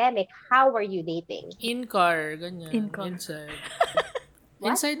the pandemic, how are you dating? In-car, ganyan. In-car. Inside.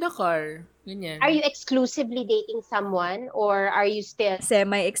 What? Inside the car, ganyan. Are you exclusively dating someone or are you still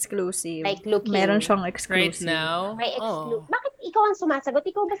Semi-exclusive. like looking? Meron siyang Right exclusive. now? May Oo. Bakit ikaw ang sumasagot?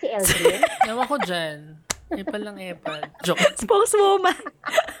 Ikaw ba si Eldrin? Ewan ko dyan. Epal lang epal. Joke. Spokeswoman.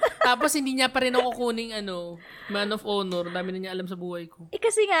 Tapos hindi niya pa rin ako kuning man of honor. Dami na niya alam sa buhay ko.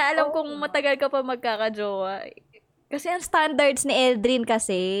 Kasi nga, alam kong matagal ka pa magkakajowa. Kasi ang standards ni Eldrin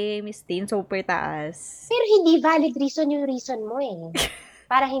kasi, Miss Tin, super taas. Pero hindi valid reason yung reason mo eh.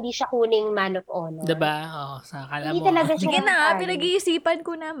 Para hindi siya kuning man of honor. Diba? Oo, sa akala Hindi mo. talaga siya. Sige na, valid. pinag-iisipan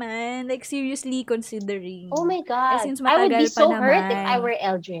ko naman. Like, seriously considering. Oh my God. Eh, since I would be matagal pa so hurt naman. if I were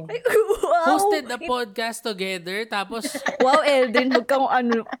Eldrin. Wow! Hosted the podcast together, tapos Wow, Eldrin, huwag kang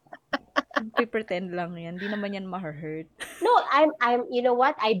Pretend lang yan. Hindi naman yan ma-hurt. No, I'm, you know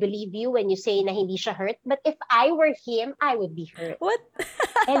what? I believe you when you say na hindi siya hurt. But if I were him, I would be hurt. What?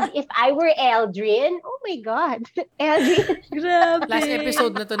 And if I were Eldrin, oh my God. Eldrin. Grabe. Last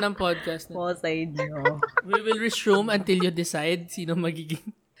episode na to ng podcast. Po sa inyo. We will resume until you decide sino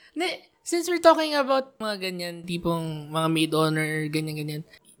magiging... Since we're talking about mga ganyan, tipong mga maid honor, ganyan-ganyan,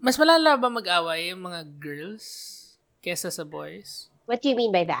 mas malala ba mag-away yung mga girls kesa sa boys? What do you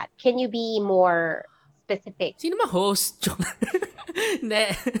mean by that? Can you be more specific? Sino ma-host? Joke lang. Hindi.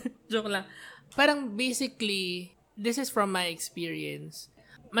 Joke lang. Parang basically, this is from my experience.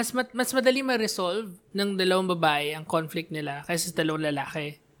 Mas madali ma-resolve ng dalawang babae ang conflict nila kaysa sa dalawang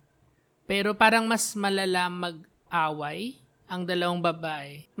lalaki. Pero parang mas malala mag-away ang dalawang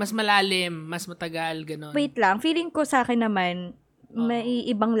babae. Mas malalim, mas matagal, ganon. Wait lang. Feeling ko sa akin naman, may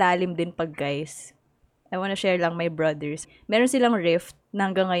ibang lalim din pag guys. I wanna share lang my brothers. Meron silang rift na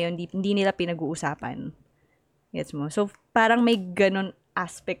hanggang ngayon hindi nila pinag-uusapan. Gets mo? So, parang may ganon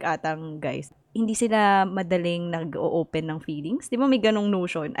aspect atang guys. Hindi sila madaling nag-o-open ng feelings. Di ba may ganong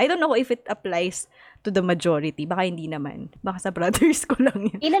notion? I don't know if it applies to the majority. Baka hindi naman. Baka sa brothers ko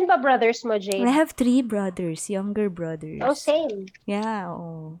lang yan. Ilan ba brothers mo, Jade? I have 3 brothers. Younger brothers. Oh, same. Yeah,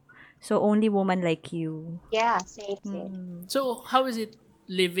 oh. So, only woman like you. Yeah, same. So, how is it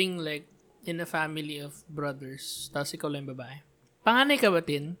living like in a family of brothers? Tapos ikaw lang yung babae. Panganay ka ba,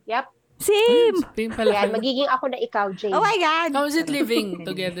 Tin? Yep. Same! Same pala. Yan, magiging ako na ikaw, Jade. Oh my God! How is it living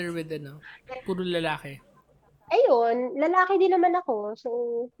together with, puro lalaki? Ayun, lalaki din naman ako. So,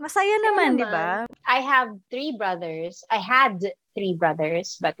 Masaya naman, di ba? I have 3 brothers. I had 3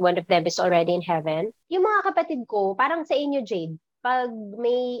 brothers, but one of them is already in heaven. Yung mga kapatid ko, parang sa inyo, Jade, pag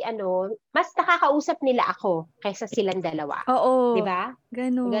may mas nakakausap nila ako kaysa silang dalawa. Oo. Di ba?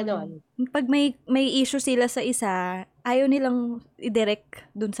 Ganon. Pag may issue sila sa isa, ayaw nilang i-direct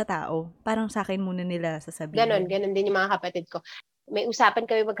dun sa tao. Parang sa akin muna nila sasabihin. Ganon din yung mga kapatid ko. May usapan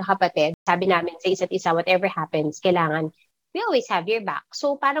kami magkakapatid. Sabi namin sa isa't isa, whatever happens, kailangan we always have your back.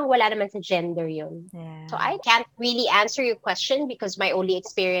 So parang wala naman sa gender yun. Yeah. So I can't really answer your question because my only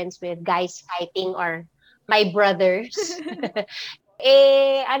experience with guys fighting are my brothers.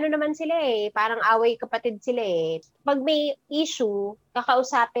 Ano naman sila parang away kapatid sila Pag may issue,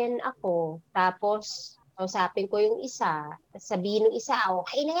 kakausapin ako. Tapos, kausapin ko yung isa. Sabihin ng isa,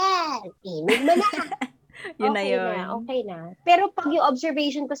 okay na yan. Inig mo na. Yun na yun. Okay na. Pero pag yung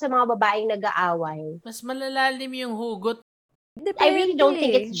observation ko sa mga babaeng nag-aaway, Mas malalalim yung hugot. Depende. I really don't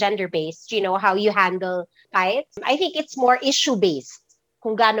think it's gender-based. You know, how you handle fights. I think it's more issue-based.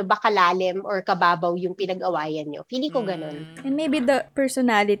 Kung gaano ba kalalim or kababaw yung pinag-awayan nyo. Feeling ko ganun. And maybe the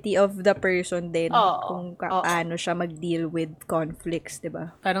personality of the person din. Oo. Kung paano siya mag-deal with conflicts, di ba?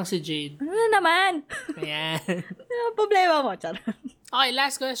 Parang si Jade. Ano na naman? Ayan. Ano problema mo? Charot. Okay,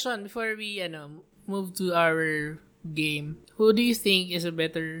 last question before we move to our game. Who do you think is a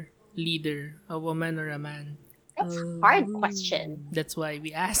better leader, a woman or a man? That's a hard question. That's why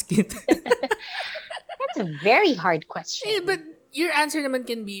we ask it. That's a very hard question. But your answer naman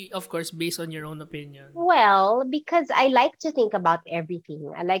can be, of course, based on your own opinion. Well, because I like to think about everything.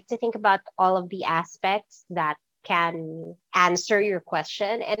 I like to think about all of the aspects that can answer your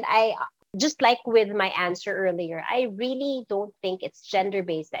question. And I, just like with my answer earlier, I really don't think it's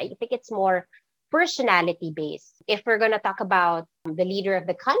gender-based. I think it's more personality-based. If we're going to talk about the leader of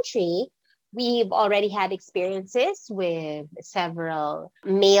the country, we've already had experiences with several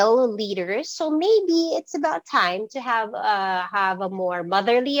male leaders. So maybe it's about time to have a more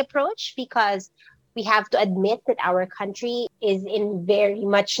motherly approach, because we have to admit that our country is in very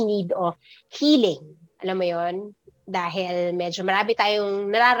much need of healing. Alam mo yon? Dahil medyo marami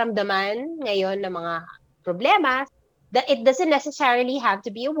tayong nararamdaman ngayon na mga problema. That it doesn't necessarily have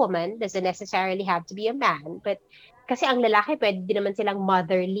to be a woman, doesn't necessarily have to be a man, but kasi ang lalaki, pwede din naman silang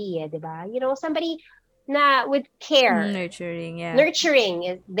motherly, di ba? You know, somebody na with care. Nurturing, yeah.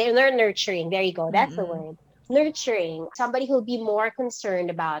 Nurturing. They're nurturing. There you go. That's the word. Nurturing. Somebody who'll be more concerned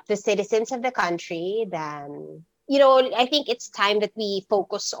about the citizens of the country than, you know, I think it's time that we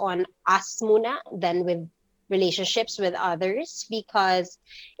focus on us muna than with relationships with others, because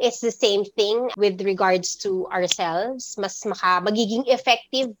it's the same thing with regards to ourselves. Mas magiging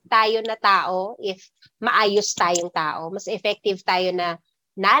effective tayo na tao if maayos tayong tao. Mas effective tayo na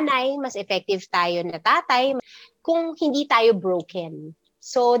nanay, mas effective tayo na tatay kung hindi tayo broken.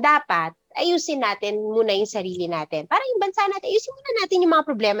 So dapat ayusin natin muna yung sarili natin. Para yung bansa natin, ayusin muna natin yung mga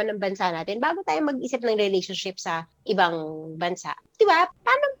problema ng bansa natin bago tayo mag-isip ng relationship sa ibang bansa. Diba?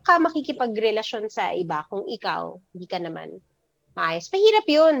 Paano ka makikipagrelasyon sa iba kung ikaw hindi ka naman maayos? Mahirap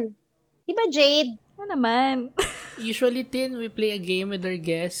yun. Diba, Jade? Ano naman? Usually, Tin, we play a game with our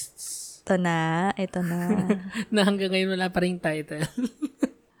guests. Ito na. Na hanggang ngayon wala pa rin title.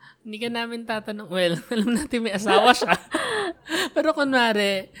 Hindi ka namin tatanong. Well, alam natin may asawa siya. Pero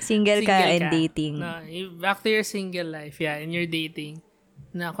kunwari, Single ka and dating. No, back to your single life, and you're dating.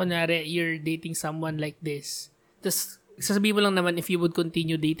 Na kunwari, you're dating someone like this. Tapos, sasabihin mo lang naman if you would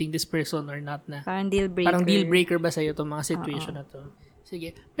continue dating this person or not na. Parang deal breaker. Parang deal breaker ba sa'yo itong mga situation na to?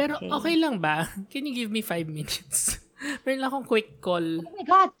 Sige. Pero okay lang ba? Can you give me 5 minutes? Meron lang akong quick call. Oh my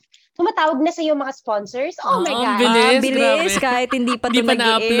God. Tumatawag na sa iyo mga sponsors. Oh my God. Bilis. Kahit hindi pa ito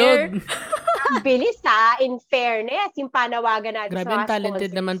na-upload. Bilis ha. In fairness, yung panawagan natin grabe, sa mga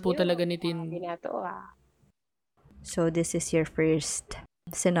talented sponsors naman po yun. talaga ni Tin. So, this is your first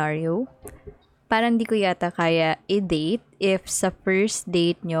scenario. Parang di ko yata kaya i-date if sa first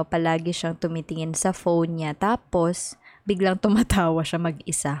date nyo, palagi siyang tumitingin sa phone niya. Tapos, biglang tumatawa siya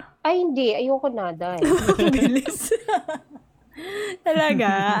mag-isa. Ay, hindi. Ayoko na, dahil. Bilis.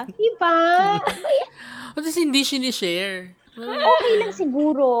 Talaga? Diba? Tapos hindi sinishare. Okay lang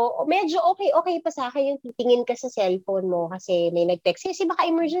siguro. Medyo okay pa sa akin yung titingin ka sa cellphone mo kasi may nag-text. Kasi baka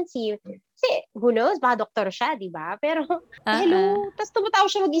emergency. Kasi, who knows, baka doktor siya, di ba? Pero, hello. Tapos tumatawa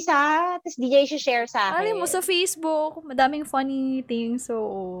siya mag-isa. Tapos di niya i-share sa akin. Alam mo, sa Facebook, madaming funny things.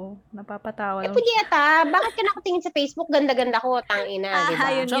 So, napapatawa lang. Punyeta, bakit ka nakatingin sa Facebook? Ganda-ganda ko, tangina, di ba?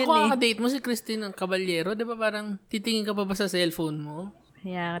 Yun Tsaka yun kung date mo si Christine ng Caballero, di ba parang titingin ka pa ba sa cellphone mo?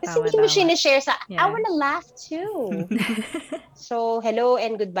 Yeah, Kasi hindi mo sinishare sa, Yeah. I wanna laugh too. So, hello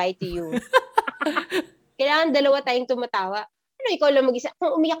and goodbye to you. Kailangan dalawa tayong tumatawa. Ano, ikaw lang mag-isa?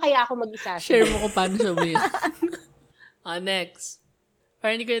 Kung umiyak kaya ako mag-isa. Share mo kung paano siya umiyak. Next.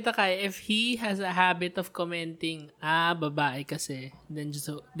 Parang hindi ko ito kaya. If he has a habit of commenting, babae kasi, then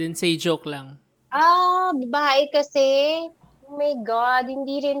say joke lang. Babae kasi, oh my God,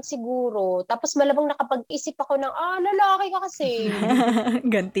 hindi rin siguro. Tapos malabang nakapag-isip ako ng, lalaki ka kasi.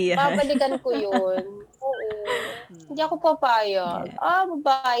 Ganti yan. Babalikan ko yun. Oo. Hindi ako papayag.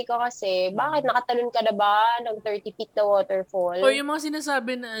 Babae ka kasi. Bakit? Nakatalon ka na ba ng 30 feet na waterfall? O yung mga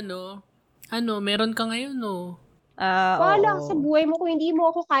sinasabi na meron ka ngayon, Wala sa buhay mo kung hindi mo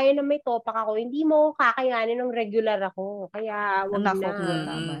ako kaya na may topak ako, hindi mo ako kakayanin ng regular ako. Kaya wag na.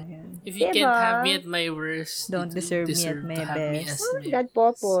 Tama yan. If you Diba? can't have me at my worst, Don't you deserve me at my to have me best. as my God,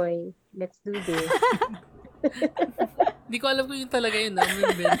 Popoy. Let's do this. Hindi ko alam kung yun talaga yun.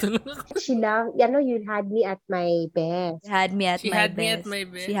 May lang ako. You had me at my best. She had me at She my had me best. at my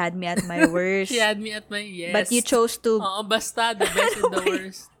best. She had me at my worst. She had me at my yes. But you chose to... Oo, basta. The best and the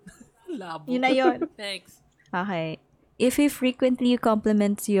worst. Labo. Yun na yun. Thanks. Okay. If he frequently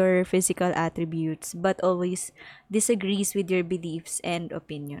compliments your physical attributes but always disagrees with your beliefs and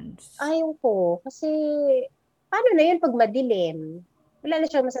opinions. Ayaw ko. Kasi, paano na yun pag madilim? Wala na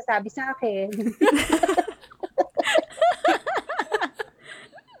siyang masasabi sa akin.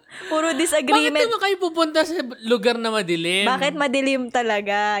 Puro Bakit disagreement. naman kayo pupunta sa lugar na madilim? Bakit madilim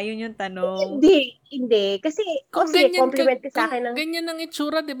talaga? Yun yung tanong. Hindi. Kasi, Kung sige, ganyan, compliment ka sa akin ng... ganyan ang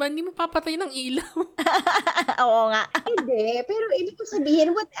itsura, di ba? Hindi mo papatay ng ilaw. Oo nga. Hindi. Pero, ibig ko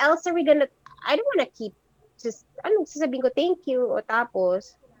sabihin, what else are we gonna... I don't wanna keep just... sasabihin ko, thank you. O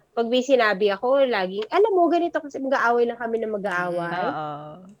tapos, pag may sinabi ako, laging, alam mo, ganito kasi mag-aaway lang kami na mag-aaway.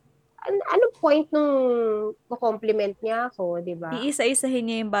 Anong point nung compliment niya ako, di ba? Iisa-isahin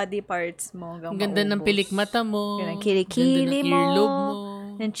niya yung body parts mo. Ang ganda ng pilik mata mo. Ang kilikili ganda ng mo. earlobe mo.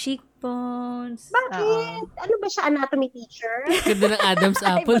 Ng cheekbones. Bakit? Ano ba siya, anatomy teacher? Ganda ng Adam's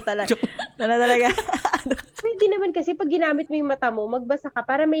apple. Talaga. Pwede naman kasi pag ginamit mo yung mata mo, magbasa ka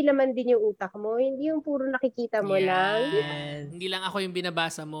para may laman din yung utak mo. Hindi yung puro nakikita mo lang. Yes. Hindi lang ako yung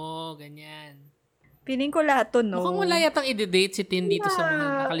binabasa mo. Ganyan. Piling ko lahat to, no? Mukhang wala yatang i-date si Tin dito sa mga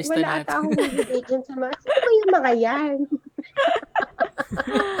nakalista wala natin. ata akong i-date dyan sa mga... Sino ba yung mga yan?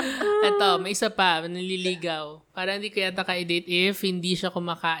 Eto, may isa pa, naliligaw. Para hindi ko yata ka-date if hindi siya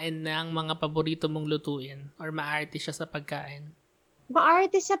kumakain ng mga paborito mong lutuin or maarte siya sa pagkain.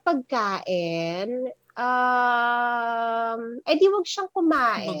 Maarte sa pagkain, di wag siyang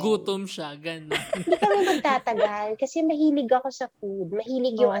kumain. Magutom siya, gano'n. Hindi kami magtatagal kasi mahilig ako sa food.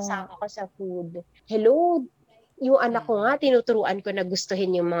 Mahilig yung asawa ko sa food. Hello, yung anak ko nga, tinuturuan ko na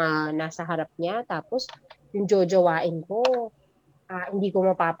gustuhin yung mga nasa harap niya. Tapos, yung jojowain ko, hindi ko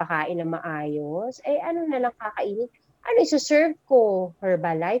mapapakain na maayos. Ano na lang kakainin? Ano isuserve ko?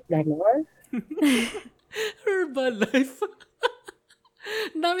 Herbalife, gano'n? Herbalife.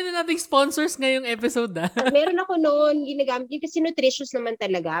 Dami na nating sponsors ngayong episode, Meron ako noon, ginagamit yun kasi nutritious naman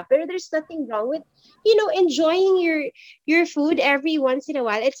talaga. Pero there's nothing wrong with, enjoying your food every once in a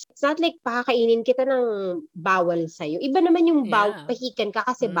while. It's not like pakakainin kita ng bawal sa'yo. Iba naman yung pahikan ka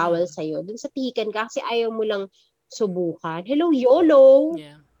kasi bawal sa'yo. Dun sa pihikan ka kasi ayaw mo lang subukan. Hello, YOLO!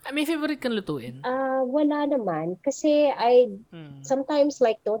 Yeah. May favorite kang lutuin? Wala naman. Kasi I sometimes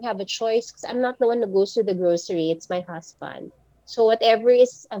like don't have a choice because I'm not the one who goes to the grocery. It's my husband. So whatever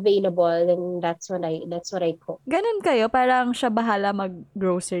is available, then that's what I cook. Ganun kayo? Parang siya bahala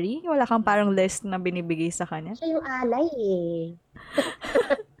mag-grocery? Wala kang parang list na binibigay sa kanya? Siya yung alay eh.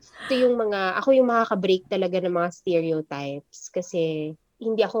 Ako yung makaka-break talaga ng mga stereotypes kasi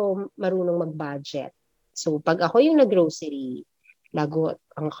hindi ako marunong mag-budget. So pag ako yung nag-grocery, lagot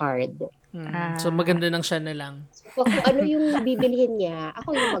ang card. So maganda nang siya na lang. So, kung ano yung bibilhin niya,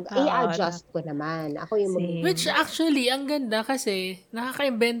 ako yung i-adjust ko naman. Ako yung Which actually, ang ganda kasi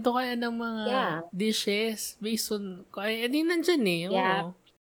nakaka-invento kaya ng mga dishes based on, hindi nandyan eh. Yeah. Oo.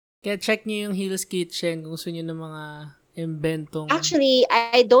 Kaya check niyo yung Hill's Kitchen kung gusto niyo ng mga inventong. Actually,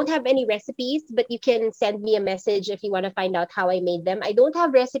 I don't have any recipes, but you can send me a message if you want to find out how I made them. I don't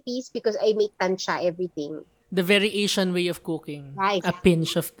have recipes because I make tansya everything. The very Asian way of cooking. Right. A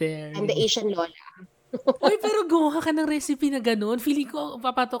pinch of there. I'm the Asian Lola. Uy, pero gumawa ka ng recipe na ganun. Feeling ko,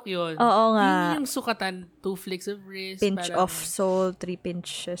 papatok yun. Oo nga. Yung sukatan, 2 flakes of rice. Pinch of salt, 3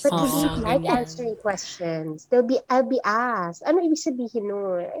 pinches. But they don't like answering questions. I'll be asked. Ano ibig sabihin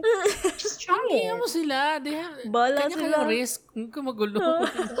nun? Just try it. Kaya mo sila. Bala kanya risk. Kung magulo.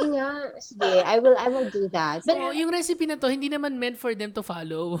 Sige nga. Sige, I will do that. But, yung recipe na to, hindi naman meant for them to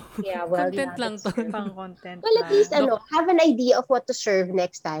follow. Yeah, well, Content lang to. Pang content. Well, at least, have an idea of what to serve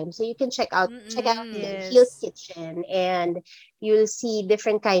next time. So you can check out Hill's Kitchen, and you'll see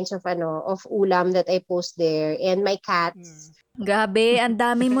different kinds of ulam that I post there, and my cats. Gabi, ang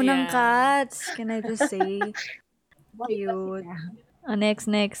dami mo ng cats. Can I just say? Cute.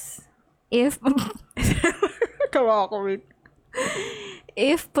 Next. If tawa ako, wait.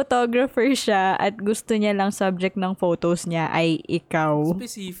 If photographer siya at gusto niya lang subject ng photos niya ay ikaw.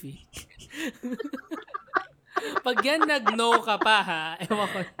 Specific. Pag yan nag-no ka pa ha, ewan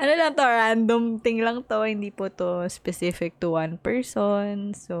ko. Ano lang to, random thing lang to, hindi po to specific to one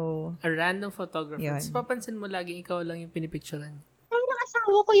person, so... A random photographer. Yun. So, papansin mo lagi ikaw lang yung pinipicturean. Ay,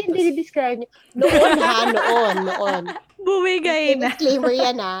 nakasawa ko yung dinidescribe niya. Noon. Bumigay na. Disclaimer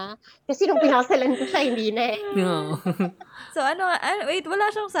yan Kasi nung pinakasalan ko siya, hindi na eh. No. So, wait, wala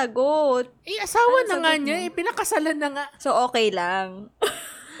siyang sagot. Asawa na nga niya pinakasalan na nga. So, okay lang.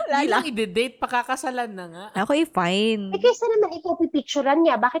 Hindi lang i-date, pakakasalan na nga. Ako, fine. Kaysa naman ikaw pipicturean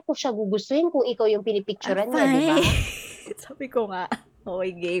niya, bakit ko siya gugustuhin kung ikaw yung pinipicturean niya, di ba? Sabi ko nga,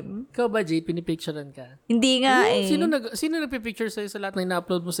 okay, game. Ikaw ba, Jade, pinipicturean ka? Hindi nga Sino nagpipicture sa'yo sa lahat na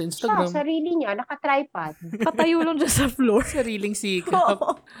ina-upload mo sa Instagram? Siya, sarili niya, naka-tripod. Patayo lang dyan sa floor. Sariling sikap.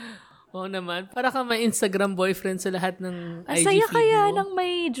 Oo naman. Para ka may Instagram boyfriend sa lahat ng IG Masaya feed kaya mo. ng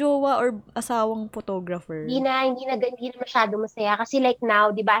may jowa or asawang photographer. Hindi na masyado masaya. Kasi like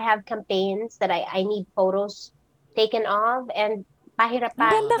now, di ba, I have campaigns that I need photos taken of, and pahirap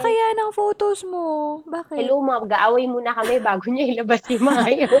pa. Ganda kaya ng photos mo. Bakit? Hello, mag-aaway muna kami bago niya ilabas yung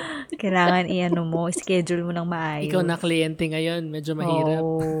mga yun. Kailangan schedule mo ng maayos. Ikaw na kliyente ngayon, medyo mahirap.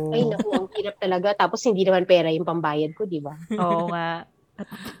 Oh. Ay, naku, ang hirap talaga. Tapos hindi naman pera yung pambayad ko, di ba? Oo nga.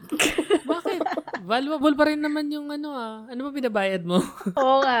 Bakit? Valuable pa rin naman yung Ano ba binabayad mo?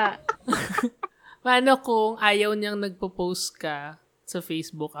 Oo nga. Paano kung ayaw niyang nagpo-post ka sa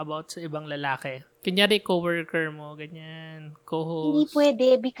Facebook about sa ibang lalaki? Kunyari, coworker mo, ganyan, co-host. Hindi pwede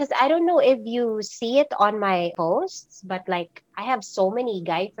because I don't know if you see it on my posts, but like, I have so many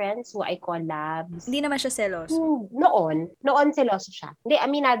guy friends who I call labs. Hindi naman siya selos. Noon seloso siya. Hindi,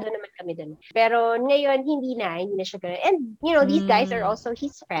 aminado naman kami dun. Pero ngayon, hindi na siya ganun. And, these guys are also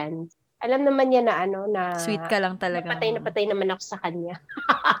his friends. Alam naman niya na Sweet ka lang talaga. Napatay naman ako sa kanya.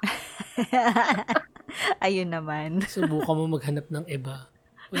 Ayun naman. Subukan mo maghanap ng iba.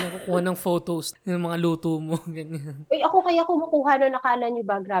 Wala kukuha ng photos ng mga luto mo, ganyan. Uy, ako kaya kumukuha na nakala niyo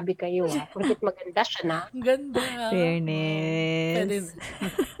ba? Grabe kayo Porkit maganda siya na. Ang ganda. Fairness. Pwede.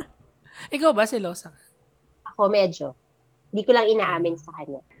 Ikaw ba, selosa? Ako medyo. Hindi ko lang inaamin sa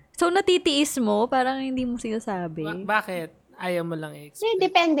kanya. So, natitiis mo? Parang hindi mo sinasabi. Bakit? Ayaw mo lang i-explain?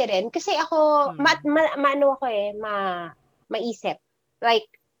 Depende rin. Kasi ako, maisip.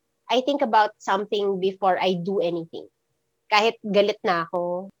 Like, I think about something before I do anything. Kahit galit na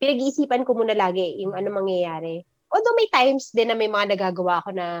ako, pinag-iisipan ko muna lagi yung ano mangyayari. Although may times din na may mga nagagawa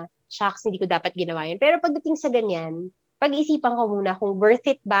ako na, shucks, hindi ko dapat ginawa yun. Pero pagdating sa ganyan, pag-iisipan ko muna kung worth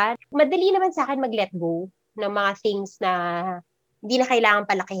it ba. Madali naman sa akin mag-let go ng mga things na hindi na kailangan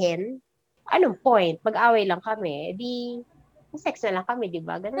palakihin. Anong point? Mag-away lang kami. Sex na lang kami, di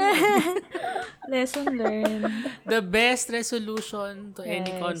ba? Ganun. Lesson learned. The best resolution to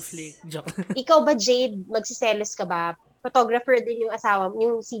any conflict. Joke. Ikaw ba, Jade, magsiselos ka ba? Photographer din yung asawa,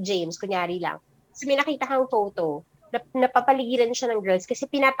 yung si James, kunyari lang. So may nakita kang photo, napapaligiran siya ng girls kasi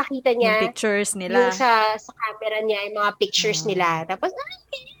pinapakita Yung niya pictures yung nila. sa camera niya, yung mga pictures nila. Tapos,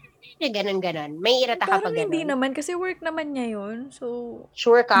 ganun. May irata ka pa Parang hindi ganun. naman kasi work naman niya yun. So,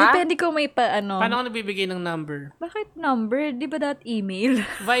 Sure ka? depende kung may Paano ka nagbibigay ng number? Bakit number? Di ba that email?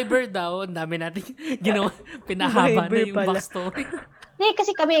 Viber daw. Ang dami natin ginawa. Pinahaba na Viber yung pala. Hindi, backstory.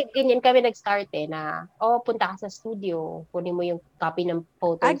 kasi ganyan kami nag-start na, punta ka sa studio, kunin mo yung copy ng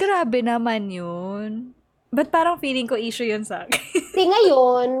photos. Grabe naman yun. But parang feeling ko issue yun sa akin. Kasi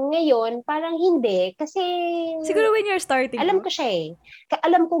ngayon, parang hindi. Kasi, Siguro when you're starting alam out. ko siya eh.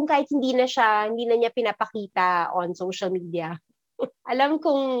 Alam kong kahit hindi na niya pinapakita on social media. Alam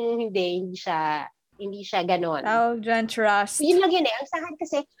kong hindi siya ganon. Tawag dyan, trust. Yun lang yun eh. Ang sa akin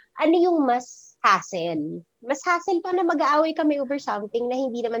kasi, ano yung mas hassle? Mas hassle pa na mag-aaway kami over something na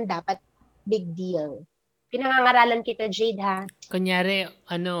hindi naman dapat big deal. Pinangangaralan kita, Jade, ha? Kunyari,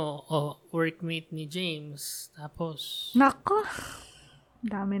 workmate ni James. Tapos, Nako.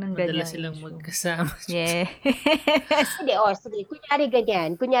 Dami ng ganyan. madala silang magkasama. Yeah. Hindi, sige. Kunyari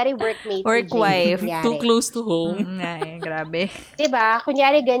ganyan. Kunyari workmate Work ni Jade. wife. Kunyari. Too close to home. Grabe. Diba?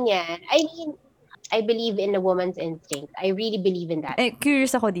 Kunyari ganyan. I mean, I believe in a woman's instinct. I really believe in that.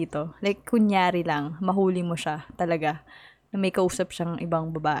 Curious ako dito. Like, kunyari lang, mahuli mo siya talaga na may kausap siyang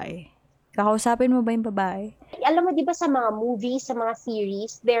ibang babae. Kakausapin mo ba yung babae? Alam mo, di ba sa mga movies, sa mga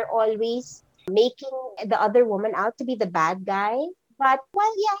series, they're always making the other woman out to be the bad guy. But,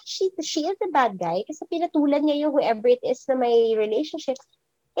 well, yeah, she is the bad guy kasi pinatulan niya yung whoever it is na may relationship.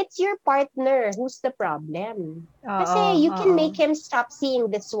 It's your partner who's the problem. Kasi you can make him stop seeing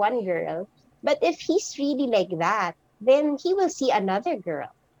this one girl. But if he's really like that, then he will see another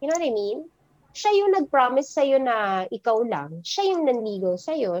girl. You know what I mean? Siya yung nag-promise sa'yo na ikaw lang. Siya yung nanligaw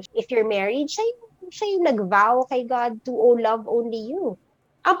sa'yo. If you're married, siya yung nag-vow kay God to love only you.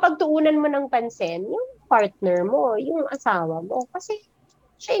 Ang pagtuunan mo ng pansin, yung partner mo, yung asawa mo. Kasi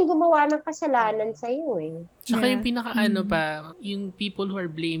siya yung gumawa ng kasalanan sa'yo eh. Tsaka yung yung people who are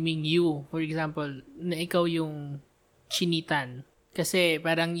blaming you, for example, na ikaw yung chinitan. Kasi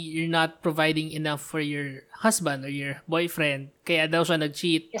parang you're not providing enough for your husband or your boyfriend. Kaya daw siya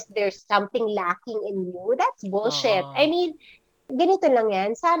nag-cheat. Because there's something lacking in you. That's bullshit. I mean, ganito lang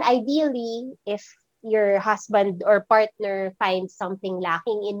yan. Ideally, if your husband or partner finds something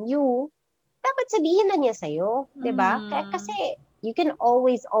lacking in you, dapat sabihin na niya sa'yo. Diba? Kasi you can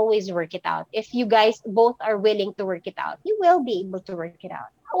always work it out. If you guys both are willing to work it out, you will be able to work it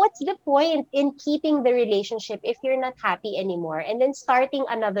out. What's the point in keeping the relationship if you're not happy anymore and then starting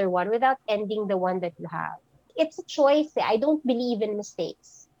another one without ending the one that you have? It's a choice. I don't believe in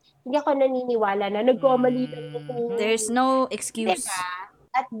mistakes. Hindi ako naniniwala na nagkamali lang ako. There's no excuse. Diba?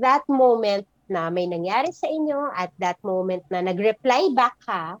 At that moment na may nangyari sa inyo, at that moment na nag-reply back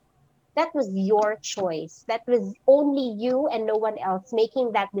ka, that was your choice. That was only you and no one else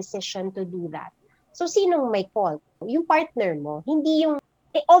making that decision to do that. So, sinong may fault? Yung partner mo. Hindi yung,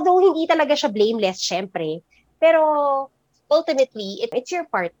 although hindi talaga siya blameless, syempre, pero ultimately, it's your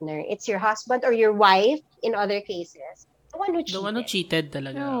partner. It's your husband or your wife in other cases. The one who cheated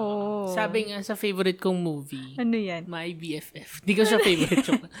talaga. No. Sabi nga sa favorite kong movie, ano yan? My BFF. Di ko siya favorite.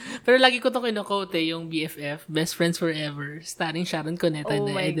 Pero lagi ko itong kinukote, yung BFF, Best Friends Forever, starring Sharon Cuneta and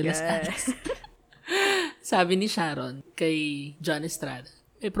Edelas Aras. Sabi ni Sharon kay John Estrada,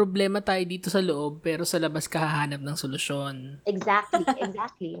 may problema tayo dito sa loob, pero sa labas kahahanap ng solusyon.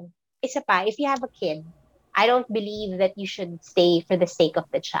 Exactly. Isa pa, if you have a kid, I don't believe that you should stay for the sake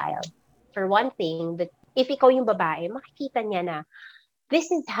of the child. For one thing, that if ikaw yung babae, makikita niya na this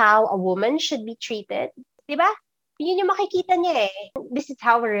is how a woman should be treated. Diba? Yun yung makikita niya eh. This is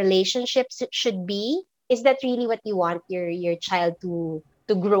how a relationship should be. Is that really what you want your child to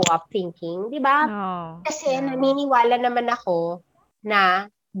grow up thinking? Diba? No. Kasi naniniwala naman ako na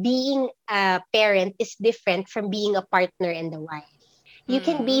being a parent is different from being a partner and a wife. You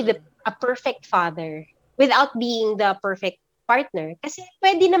can be a perfect father without being the perfect partner. Kasi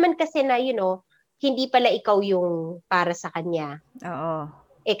pwede naman kasi na, hindi pala ikaw yung para sa kanya. Oo.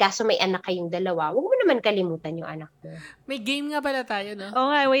 Kaso may anak kayong dalawa, huwag mo naman kalimutan yung anak mo. May game nga pala tayo, no? Oo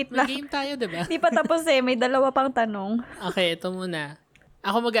nga, wait lang. May game tayo, diba? Hindi pa tapos may dalawa pang tanong. Okay, ito muna.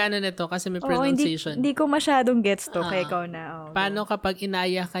 Ako mag-ano nito kasi may pronunciation. Hindi ko masyadong gets to, kaya ikaw na. Paano kapag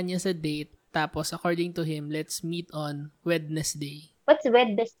inaya ka niya sa date, tapos according to him, let's meet on Wednesday. What's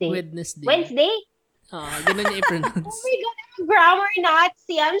Wednesday? Wednesday? Ganun niya i-pronounce. Oh my God, I'm a grammar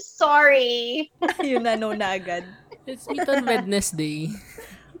Nazi. I'm sorry. Yun na, no na agad. Let's meet on Wednesday.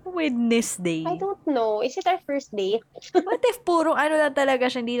 Wednesday. I don't know. Is it our first date? What if purong lang talaga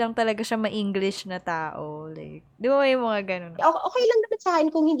siya, hindi lang talaga siya ma-English na tao? Like, di ba yung mga ganun? Okay lang naman sa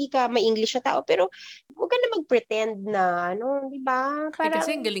akin kung hindi ka ma-English na tao, pero huwag ka na mag-pretend na, di ba?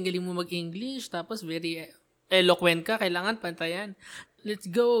 Kasi ang galing-galing mo mag-English, tapos very eloquent ka, kailangan pantayan. Let's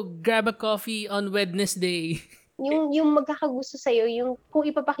go grab a coffee on Wednesday. Yung magkakagusto sa'yo, yung kung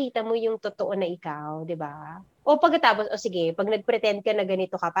ipapakita mo yung totoo na ikaw, di ba? O pagkatapos, sige, pag nag-pretend ka na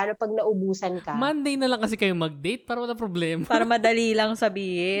ganito ka, paano pag naubusan ka? Monday na lang kasi kayo mag-date para wala problema. Para madali lang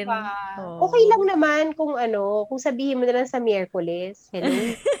sabihin. Diba? Oo. Okay lang naman kung sabihin mo na lang sa Miyerkules. Hello?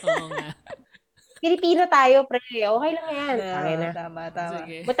 Oo nga. Pilipino tayo, pre. Okay lang yan. Okay na. Tama.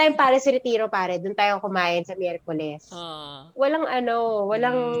 Sige. Ba't tayong pare sa retiro, pare? Doon tayo kumain sa Miyerkules. Walang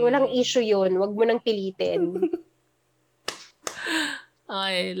walang issue yun. Huwag mo nang pilitin.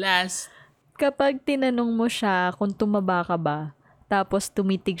 Okay, last. Kapag tinanong mo siya kung tumaba ka ba, tapos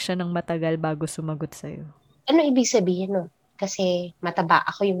tumitig siya ng matagal bago sumagot sa'yo. Ano ibig sabihin nun? Kasi mataba.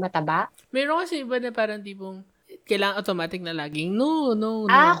 Ako yung mataba? Meron kasi iba na parang tipong kailangan automatic na laging no.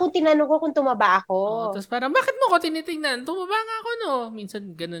 Kung tinanong ko kung tumaba ako. Tapos parang, bakit mo ko tinitingnan? Tumaba nga ako, no?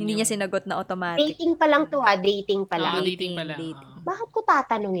 Minsan ganun Hindi niya sinagot na automatic. Dating pa lang to, dating pa lang. Dating pa lang. Bakit ko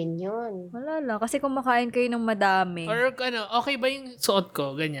tatanungin yun? Wala lang. Kasi kumakain kayo ng madami. Or okay ba yung suot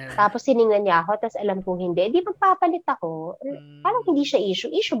ko? Ganyan. Tapos siningnan niya ako, tapos alam kong hindi. Di magpapalit ako. Parang hindi siya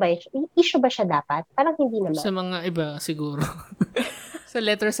issue. Issue ba siya dapat? Parang hindi naman. Sa mga iba, siguro. Sa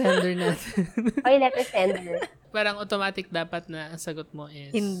letter sender natin. Okay, letter sender. Parang automatic dapat na ang sagot mo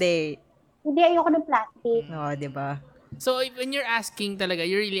is... Hindi. Hindi, ayoko ng plastic. Oo, di ba? So, when you're asking talaga,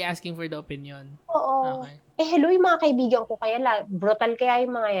 you're really asking for the opinion. Oo. Okay. Hello, yung mga kaibigan ko kaya brutal kaya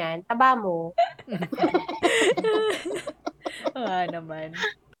yung mga yan. Taba mo. Naman.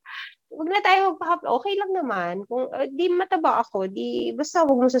 Huwag na tayo okay lang naman. Kung di mataba ako, basta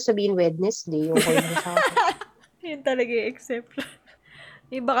huwag mo sasabihin Wednesday. Okay mo sa akin. Yun talaga yung exception.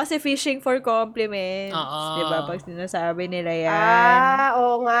 Iba kasi fishing for compliments. Diba? Pag sinasabi nila yan.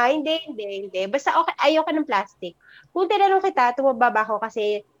 Oo nga. Hindi. Basta okay, ayoko ng plastic. Kung tinanong kita, tumaba ba ako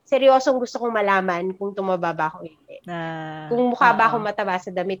kasi seryosong gusto kong malaman kung tumaba ba ako hindi. Kung mukha ba ako mataba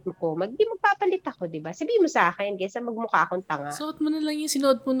sa damit ko, di magpapalit ako, diba? Sabihin mo sa akin, kaysa magmukha akong tanga. Suot mo na lang yung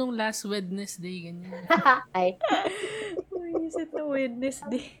sinuot mo nung last Wednesday, ganyan. Ay. Is it na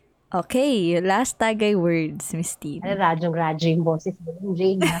Wednesday? Okay, last tagay words, Miss Teen. Radyo yung boses mo.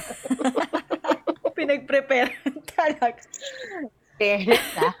 Jade. Pinag-prepare talaga. Fairness,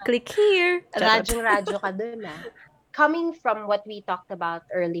 Click here. Radyo ka dun, Coming from what we talked about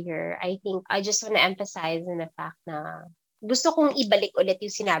earlier, I think I just want to emphasize in the fact na gusto kong ibalik ulit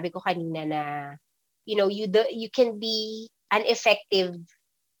yung sinabi ko kanina na, you can be an effective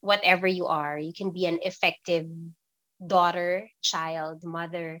whatever you are. You can be an effective daughter, child,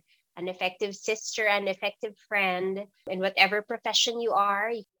 mother, an effective sister, an effective friend, in whatever profession you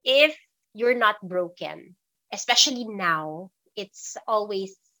are. If you're not broken, especially now, it's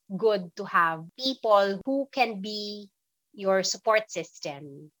always good to have people who can be your support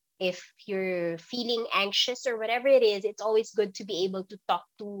system. If you're feeling anxious or whatever it is, it's always good to be able to talk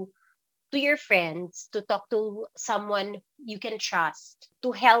to your friends, to talk to someone you can trust,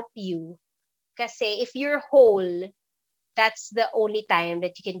 to help you. Kasi if you're whole, that's the only time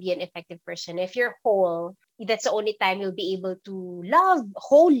that you can be an effective person. If you're whole, that's the only time you'll be able to love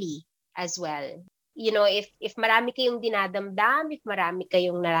wholly as well. If marami kayong dinadamdam, if marami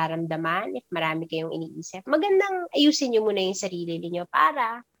kayong nararamdaman, if marami kayong iniisip, magandang ayusin niyo muna yung sarili niyo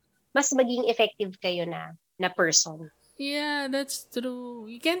para mas maging effective kayo na person. Yeah, that's true.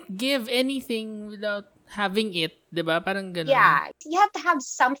 You can't give anything without having it, diba? Parang ganun. Yeah, you have to have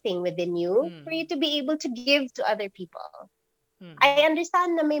something within you for you to be able to give to other people. I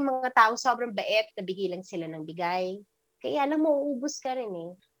understand na may mga tao sobrang bait, nabigay lang sila ng bigay. Kaya lang mauubos ka rin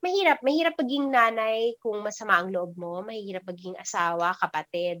eh. Mahirap maging nanay kung masama ang loob mo. Mahirap maging asawa,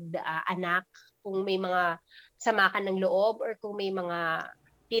 kapatid, anak, kung may mga sama ka ng loob or kung may mga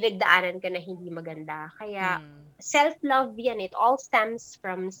pinagdaanan ka na hindi maganda. Kaya self-love yan. It all stems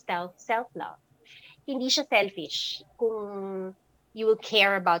from self-love. Hindi siya selfish kung you will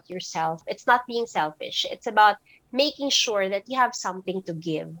care about yourself. It's not being selfish. It's about making sure that you have something to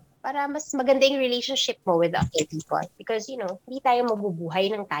give para mas maganda yung relationship mo with other people. Because, hindi tayo mabubuhay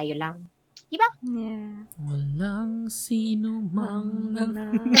ng tayo lang. Diba? Yeah. Walang sino mang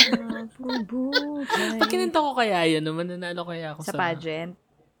nabubuhay. Pag kinanta ko kaya yun, mananalo kaya ako sa pageant.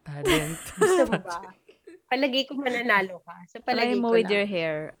 Gusto mo ba? Palagay ko mananalo ka. So, palagay mo ko with lang. your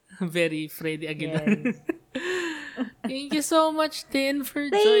hair. Very Freddy Aguilar. Yes. Thank you so much, Tin, for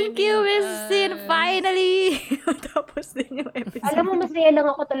joining Thank you, Miss Tin. us. Finally! Tapos din yung episode. Alam mo, masaya lang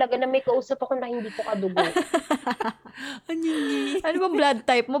ako talaga na may kausap ako na hindi ko kadugo. Anyingi. Ano bang blood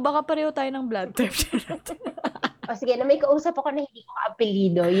type mo? Baka pareho tayo ng blood type. O sige, na may kausap ako na hindi ko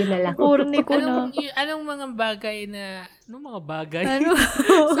apelido, yun na lang. Corny ko na. Anong mga bagay na, anong mga bagay? Ano?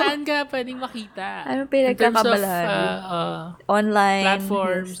 Saan ka pwedeng makita? Ano In terms of pinagkakabalahan? Online.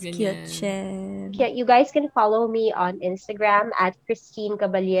 platforms, Hill's ganyan. Kitchen. Yeah, you guys can follow me on Instagram at Christine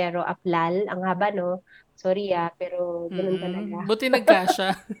Caballero Aplal. Ang haba, no? Sorry pero ganun talaga. Buti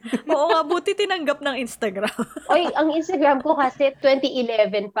nagkasya. Oo nga, buti tinanggap ng Instagram. Oy, ang Instagram ko kasi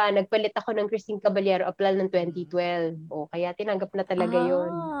 2011 pa. Nagpalit ako ng Christine Caballero Aplal ng 2012. O, kaya tinanggap na talaga yun.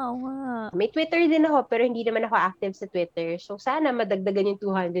 Wow. May Twitter din ako, pero hindi naman ako active sa Twitter. So, sana madagdagan yung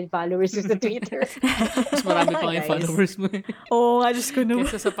 200 followers ko sa Twitter. Mas marami pa yung Guys. followers mo. Oo nga, Diyos ko naman.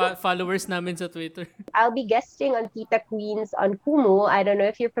 Kesa sa followers namin sa Twitter. I'll be guesting on Tita Queens on Kumu. I don't know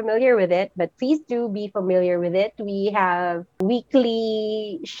if you're familiar with it, but please do be familiar with it. We have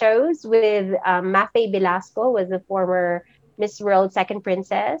weekly shows with Mafe Velasco, was a former Miss World Second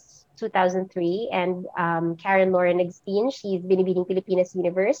Princess, 2003, and Karen Lauren Egstein, she's Binibining Pilipinas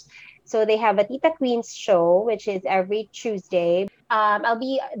Universe. So they have a Tita Queens show, which is every Tuesday. I'll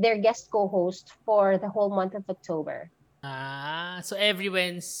be their guest co-host for the whole month of October. So every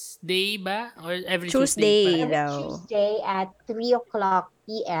Wednesday ba? Or every Tuesday Tuesday pa? daw. Tuesday at 3:00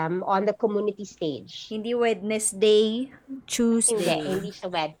 p.m. on the community stage. Hindi Wednesday, Tuesday. Hindi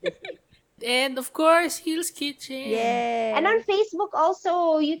siya Wednesday. And of course, Hill's Kitchen. Yeah. And on Facebook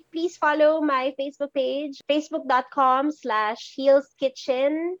also, you please follow my Facebook page,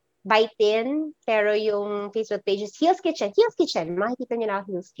 facebook.com/heelskitchen by Tin. Pero yung Facebook page is Heel's Kitchen. Heel's Kitchen. Makikita niyo na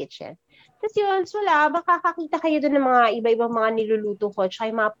Heel's Kitchen. Tapos yun, wala, makakakita kayo doon ng mga iba-ibang mga niluluto ko tsaka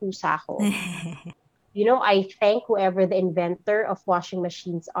yung mga pusa ko. You know, I thank whoever the inventor of washing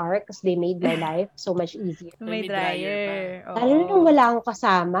machines are because they made my life so much easier. May May dryer dryer. Lalo na nung wala akong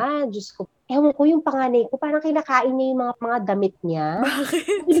kasama, Diyos ko, ewan ko yung panganay ko, parang kinakain niya yung mga damit niya. Bakit?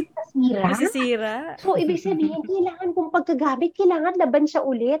 Nasira. Masisira. So, ibig sabihin, kailangan kung pagkagamit, kailangan laban siya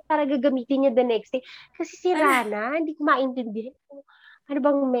ulit para gagamitin niya the next day. Kasi sira na, hindi ko maintindihan. Ano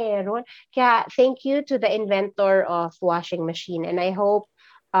bang meron? Kaya, thank you to the inventor of washing machine. And I hope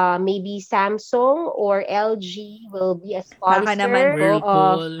maybe Samsung or LG will be a sponsor Baka naman of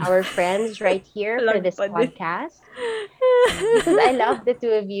Whirlpool. our friends right here for this Lag pa din. podcast. Because I love the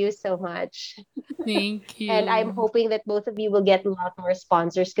two of you so much. Thank you. And I'm hoping that both of you will get a lot more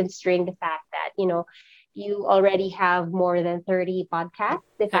sponsors considering the fact that, you know, you already have more than 30 podcasts,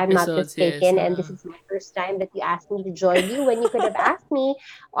 if I'm not Episodes, mistaken. yes. And this is my first time that you asked me to join you when you could have asked me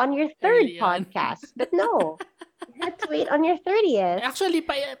on your third Early on. podcast. But no, you had to wait on your 30th. Actually,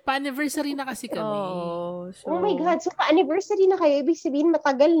 pa-anniversary na kasi kami. Oh my God. So, pa-anniversary na kayo. Ibig sabihin,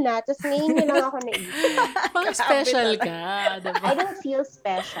 matagal na. Tapos ngayon nyo lang ako naisip. Pang special ka, diba? I don't feel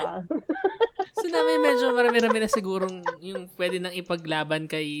special. So namin medyo marami-rami na sigurong yung pwede nang ipaglaban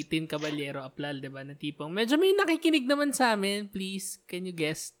kay Tin Caballero Aplal, diba? Na tipong, medyo may nakikinig naman sa amin. Please, can you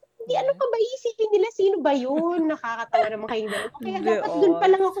guess? Hindi, ano pa ba isipin nila? Sino ba yun? Nakakatawa naman kayong dalawa. Kaya Hindi, dapat dun pa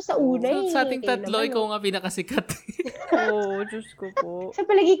lang ako sa una So, sa ating Kayo tatlo, naman, ikaw nga pinakasikat. Oo, Diyos ko po. Sa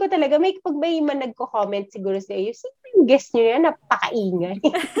palagi ko talaga, pag may man nagko-comment siguro sa iyo, sino yung guest nyo yan? Napakaingay.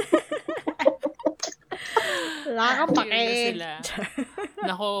 Wala kang Yun na sila.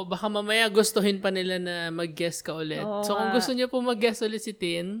 Nako, baka mamaya gustuhin pa nila na mag-guest ka ulit. Oo So, kung nga. gusto niyo po mag-guest ulit si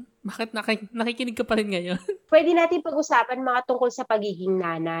Tin, bakit nakikinig ka pa rin ngayon? Pwede natin pag-usapan mga tungkol sa pagiging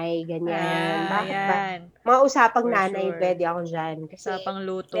nanay, ganyan. Bakit ba? Ayan. Mga usapang For nanay, sure. pwede ako dyan. Kasi Usapang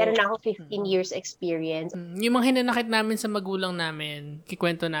luto. meron ako 15 years experience. Yung mga hinanakit namin sa magulang namin,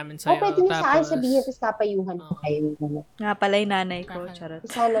 kikwento namin O, sa'yo. pwede nyo sa akin sabihin, tapos papayuhan ko kayo. Nga pala yung nanay ko. Charot.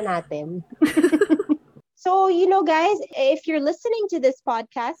 Sana natin. So, you know, guys, if you're listening to this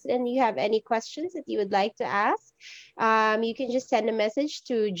podcast and you have any questions that you would like to ask, you can just send a message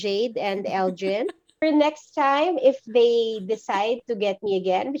to Jade and Eldrin. For next time, if they decide to get me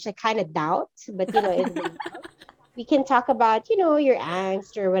again, which I kind of doubt, but, you know, if they doubt, we can talk about, you know, your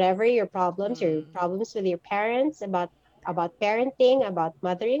angst or whatever, your problems with your parents, about parenting, about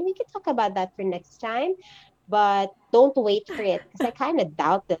mothering. We can talk about that for next time. But don't wait for it because I kind of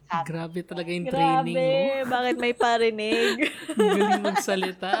doubt that happening. Grabe talaga yung training mo. Grabe, bakit may parinig? Ang galing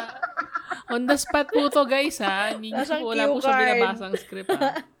magsalita. On the spot po to, guys, ha? Hindi niyo Nasaan po, wala po cue siya card? binabasang script,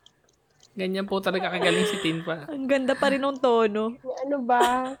 ha? Ganyan po talaga kagaling si Tin pa. Ang ganda pa rin ng tono. Ano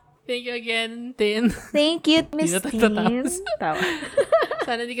ba? Thank you again, Tin. Thank you, Miss Di na tayo Tin. tatapos. Tawa.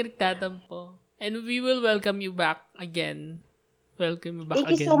 Sana di ka nagtatampo. And we will welcome you back again. Welcome you back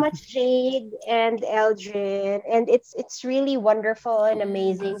Thank again. you so much, Jade and Eldrin. And it's really wonderful and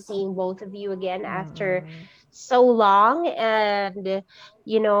amazing seeing both of you again after so long, and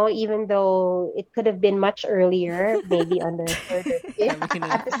even though it could have been much earlier, maybe on the third or fifth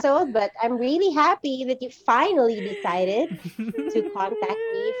episode, but I'm really happy that you finally decided to contact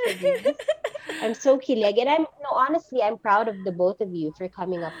me for this. I'm so kilig, and honestly, I'm proud of the both of you for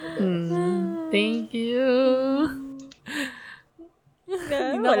coming up with this. Thank you.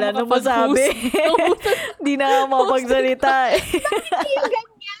 Hindi na Wala ako nang masabi. Hindi na ako mapagsalita. Yung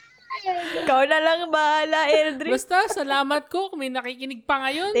ganyan. Ikaw na lang bahala, Eldrin. Basta, salamat ko kung may nakikinig pa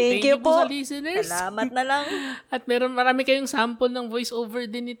ngayon. Thank you po sa listeners. Salamat na lang. At marami kayong sample ng voice-over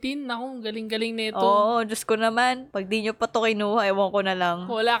din ni Tin. Naku, galing-galing nito. Oo, Diyos ko naman. Pag di nyo pa to kinuha, ewan ko na lang.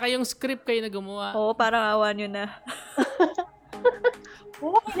 Kung wala kayong script kayo na gumawa. Oo, parang awa nyo na.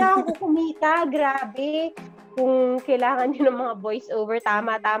 Oo, kailangan ko kumita. Grabe. Kung kailangan nyo ng mga voice-over,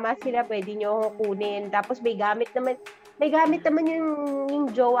 tama-tama sila, pwede nyo akong kunin. Tapos may gamit naman yung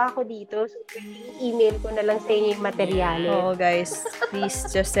jowa ko dito. So, email ko na lang sa inyo yung materyales. Oo, guys. Please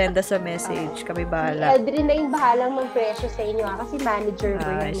just send us a message. Kami bahala. Eldrin na yung bahalang mag-presyo sa inyo kasi manager ko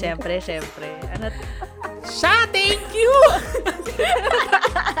yan. Siyempre. Siya, thank you!